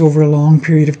 patients over a long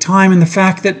period of time, and the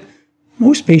fact that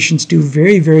most patients do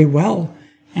very, very well,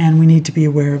 and we need to be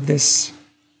aware of this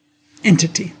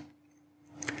entity.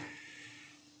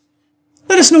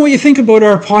 Let us know what you think about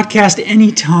our podcast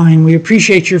anytime. We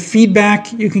appreciate your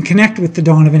feedback. You can connect with the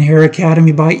Donovan Hair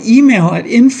Academy by email at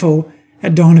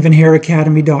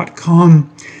info@donovanhairacademy.com.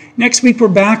 Next week we're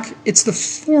back. It's the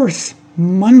 4th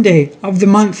Monday of the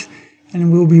month,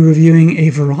 and we'll be reviewing a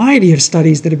variety of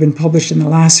studies that have been published in the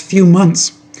last few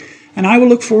months. And I will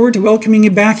look forward to welcoming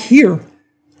you back here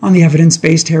on the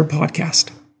Evidence-Based Hair Podcast.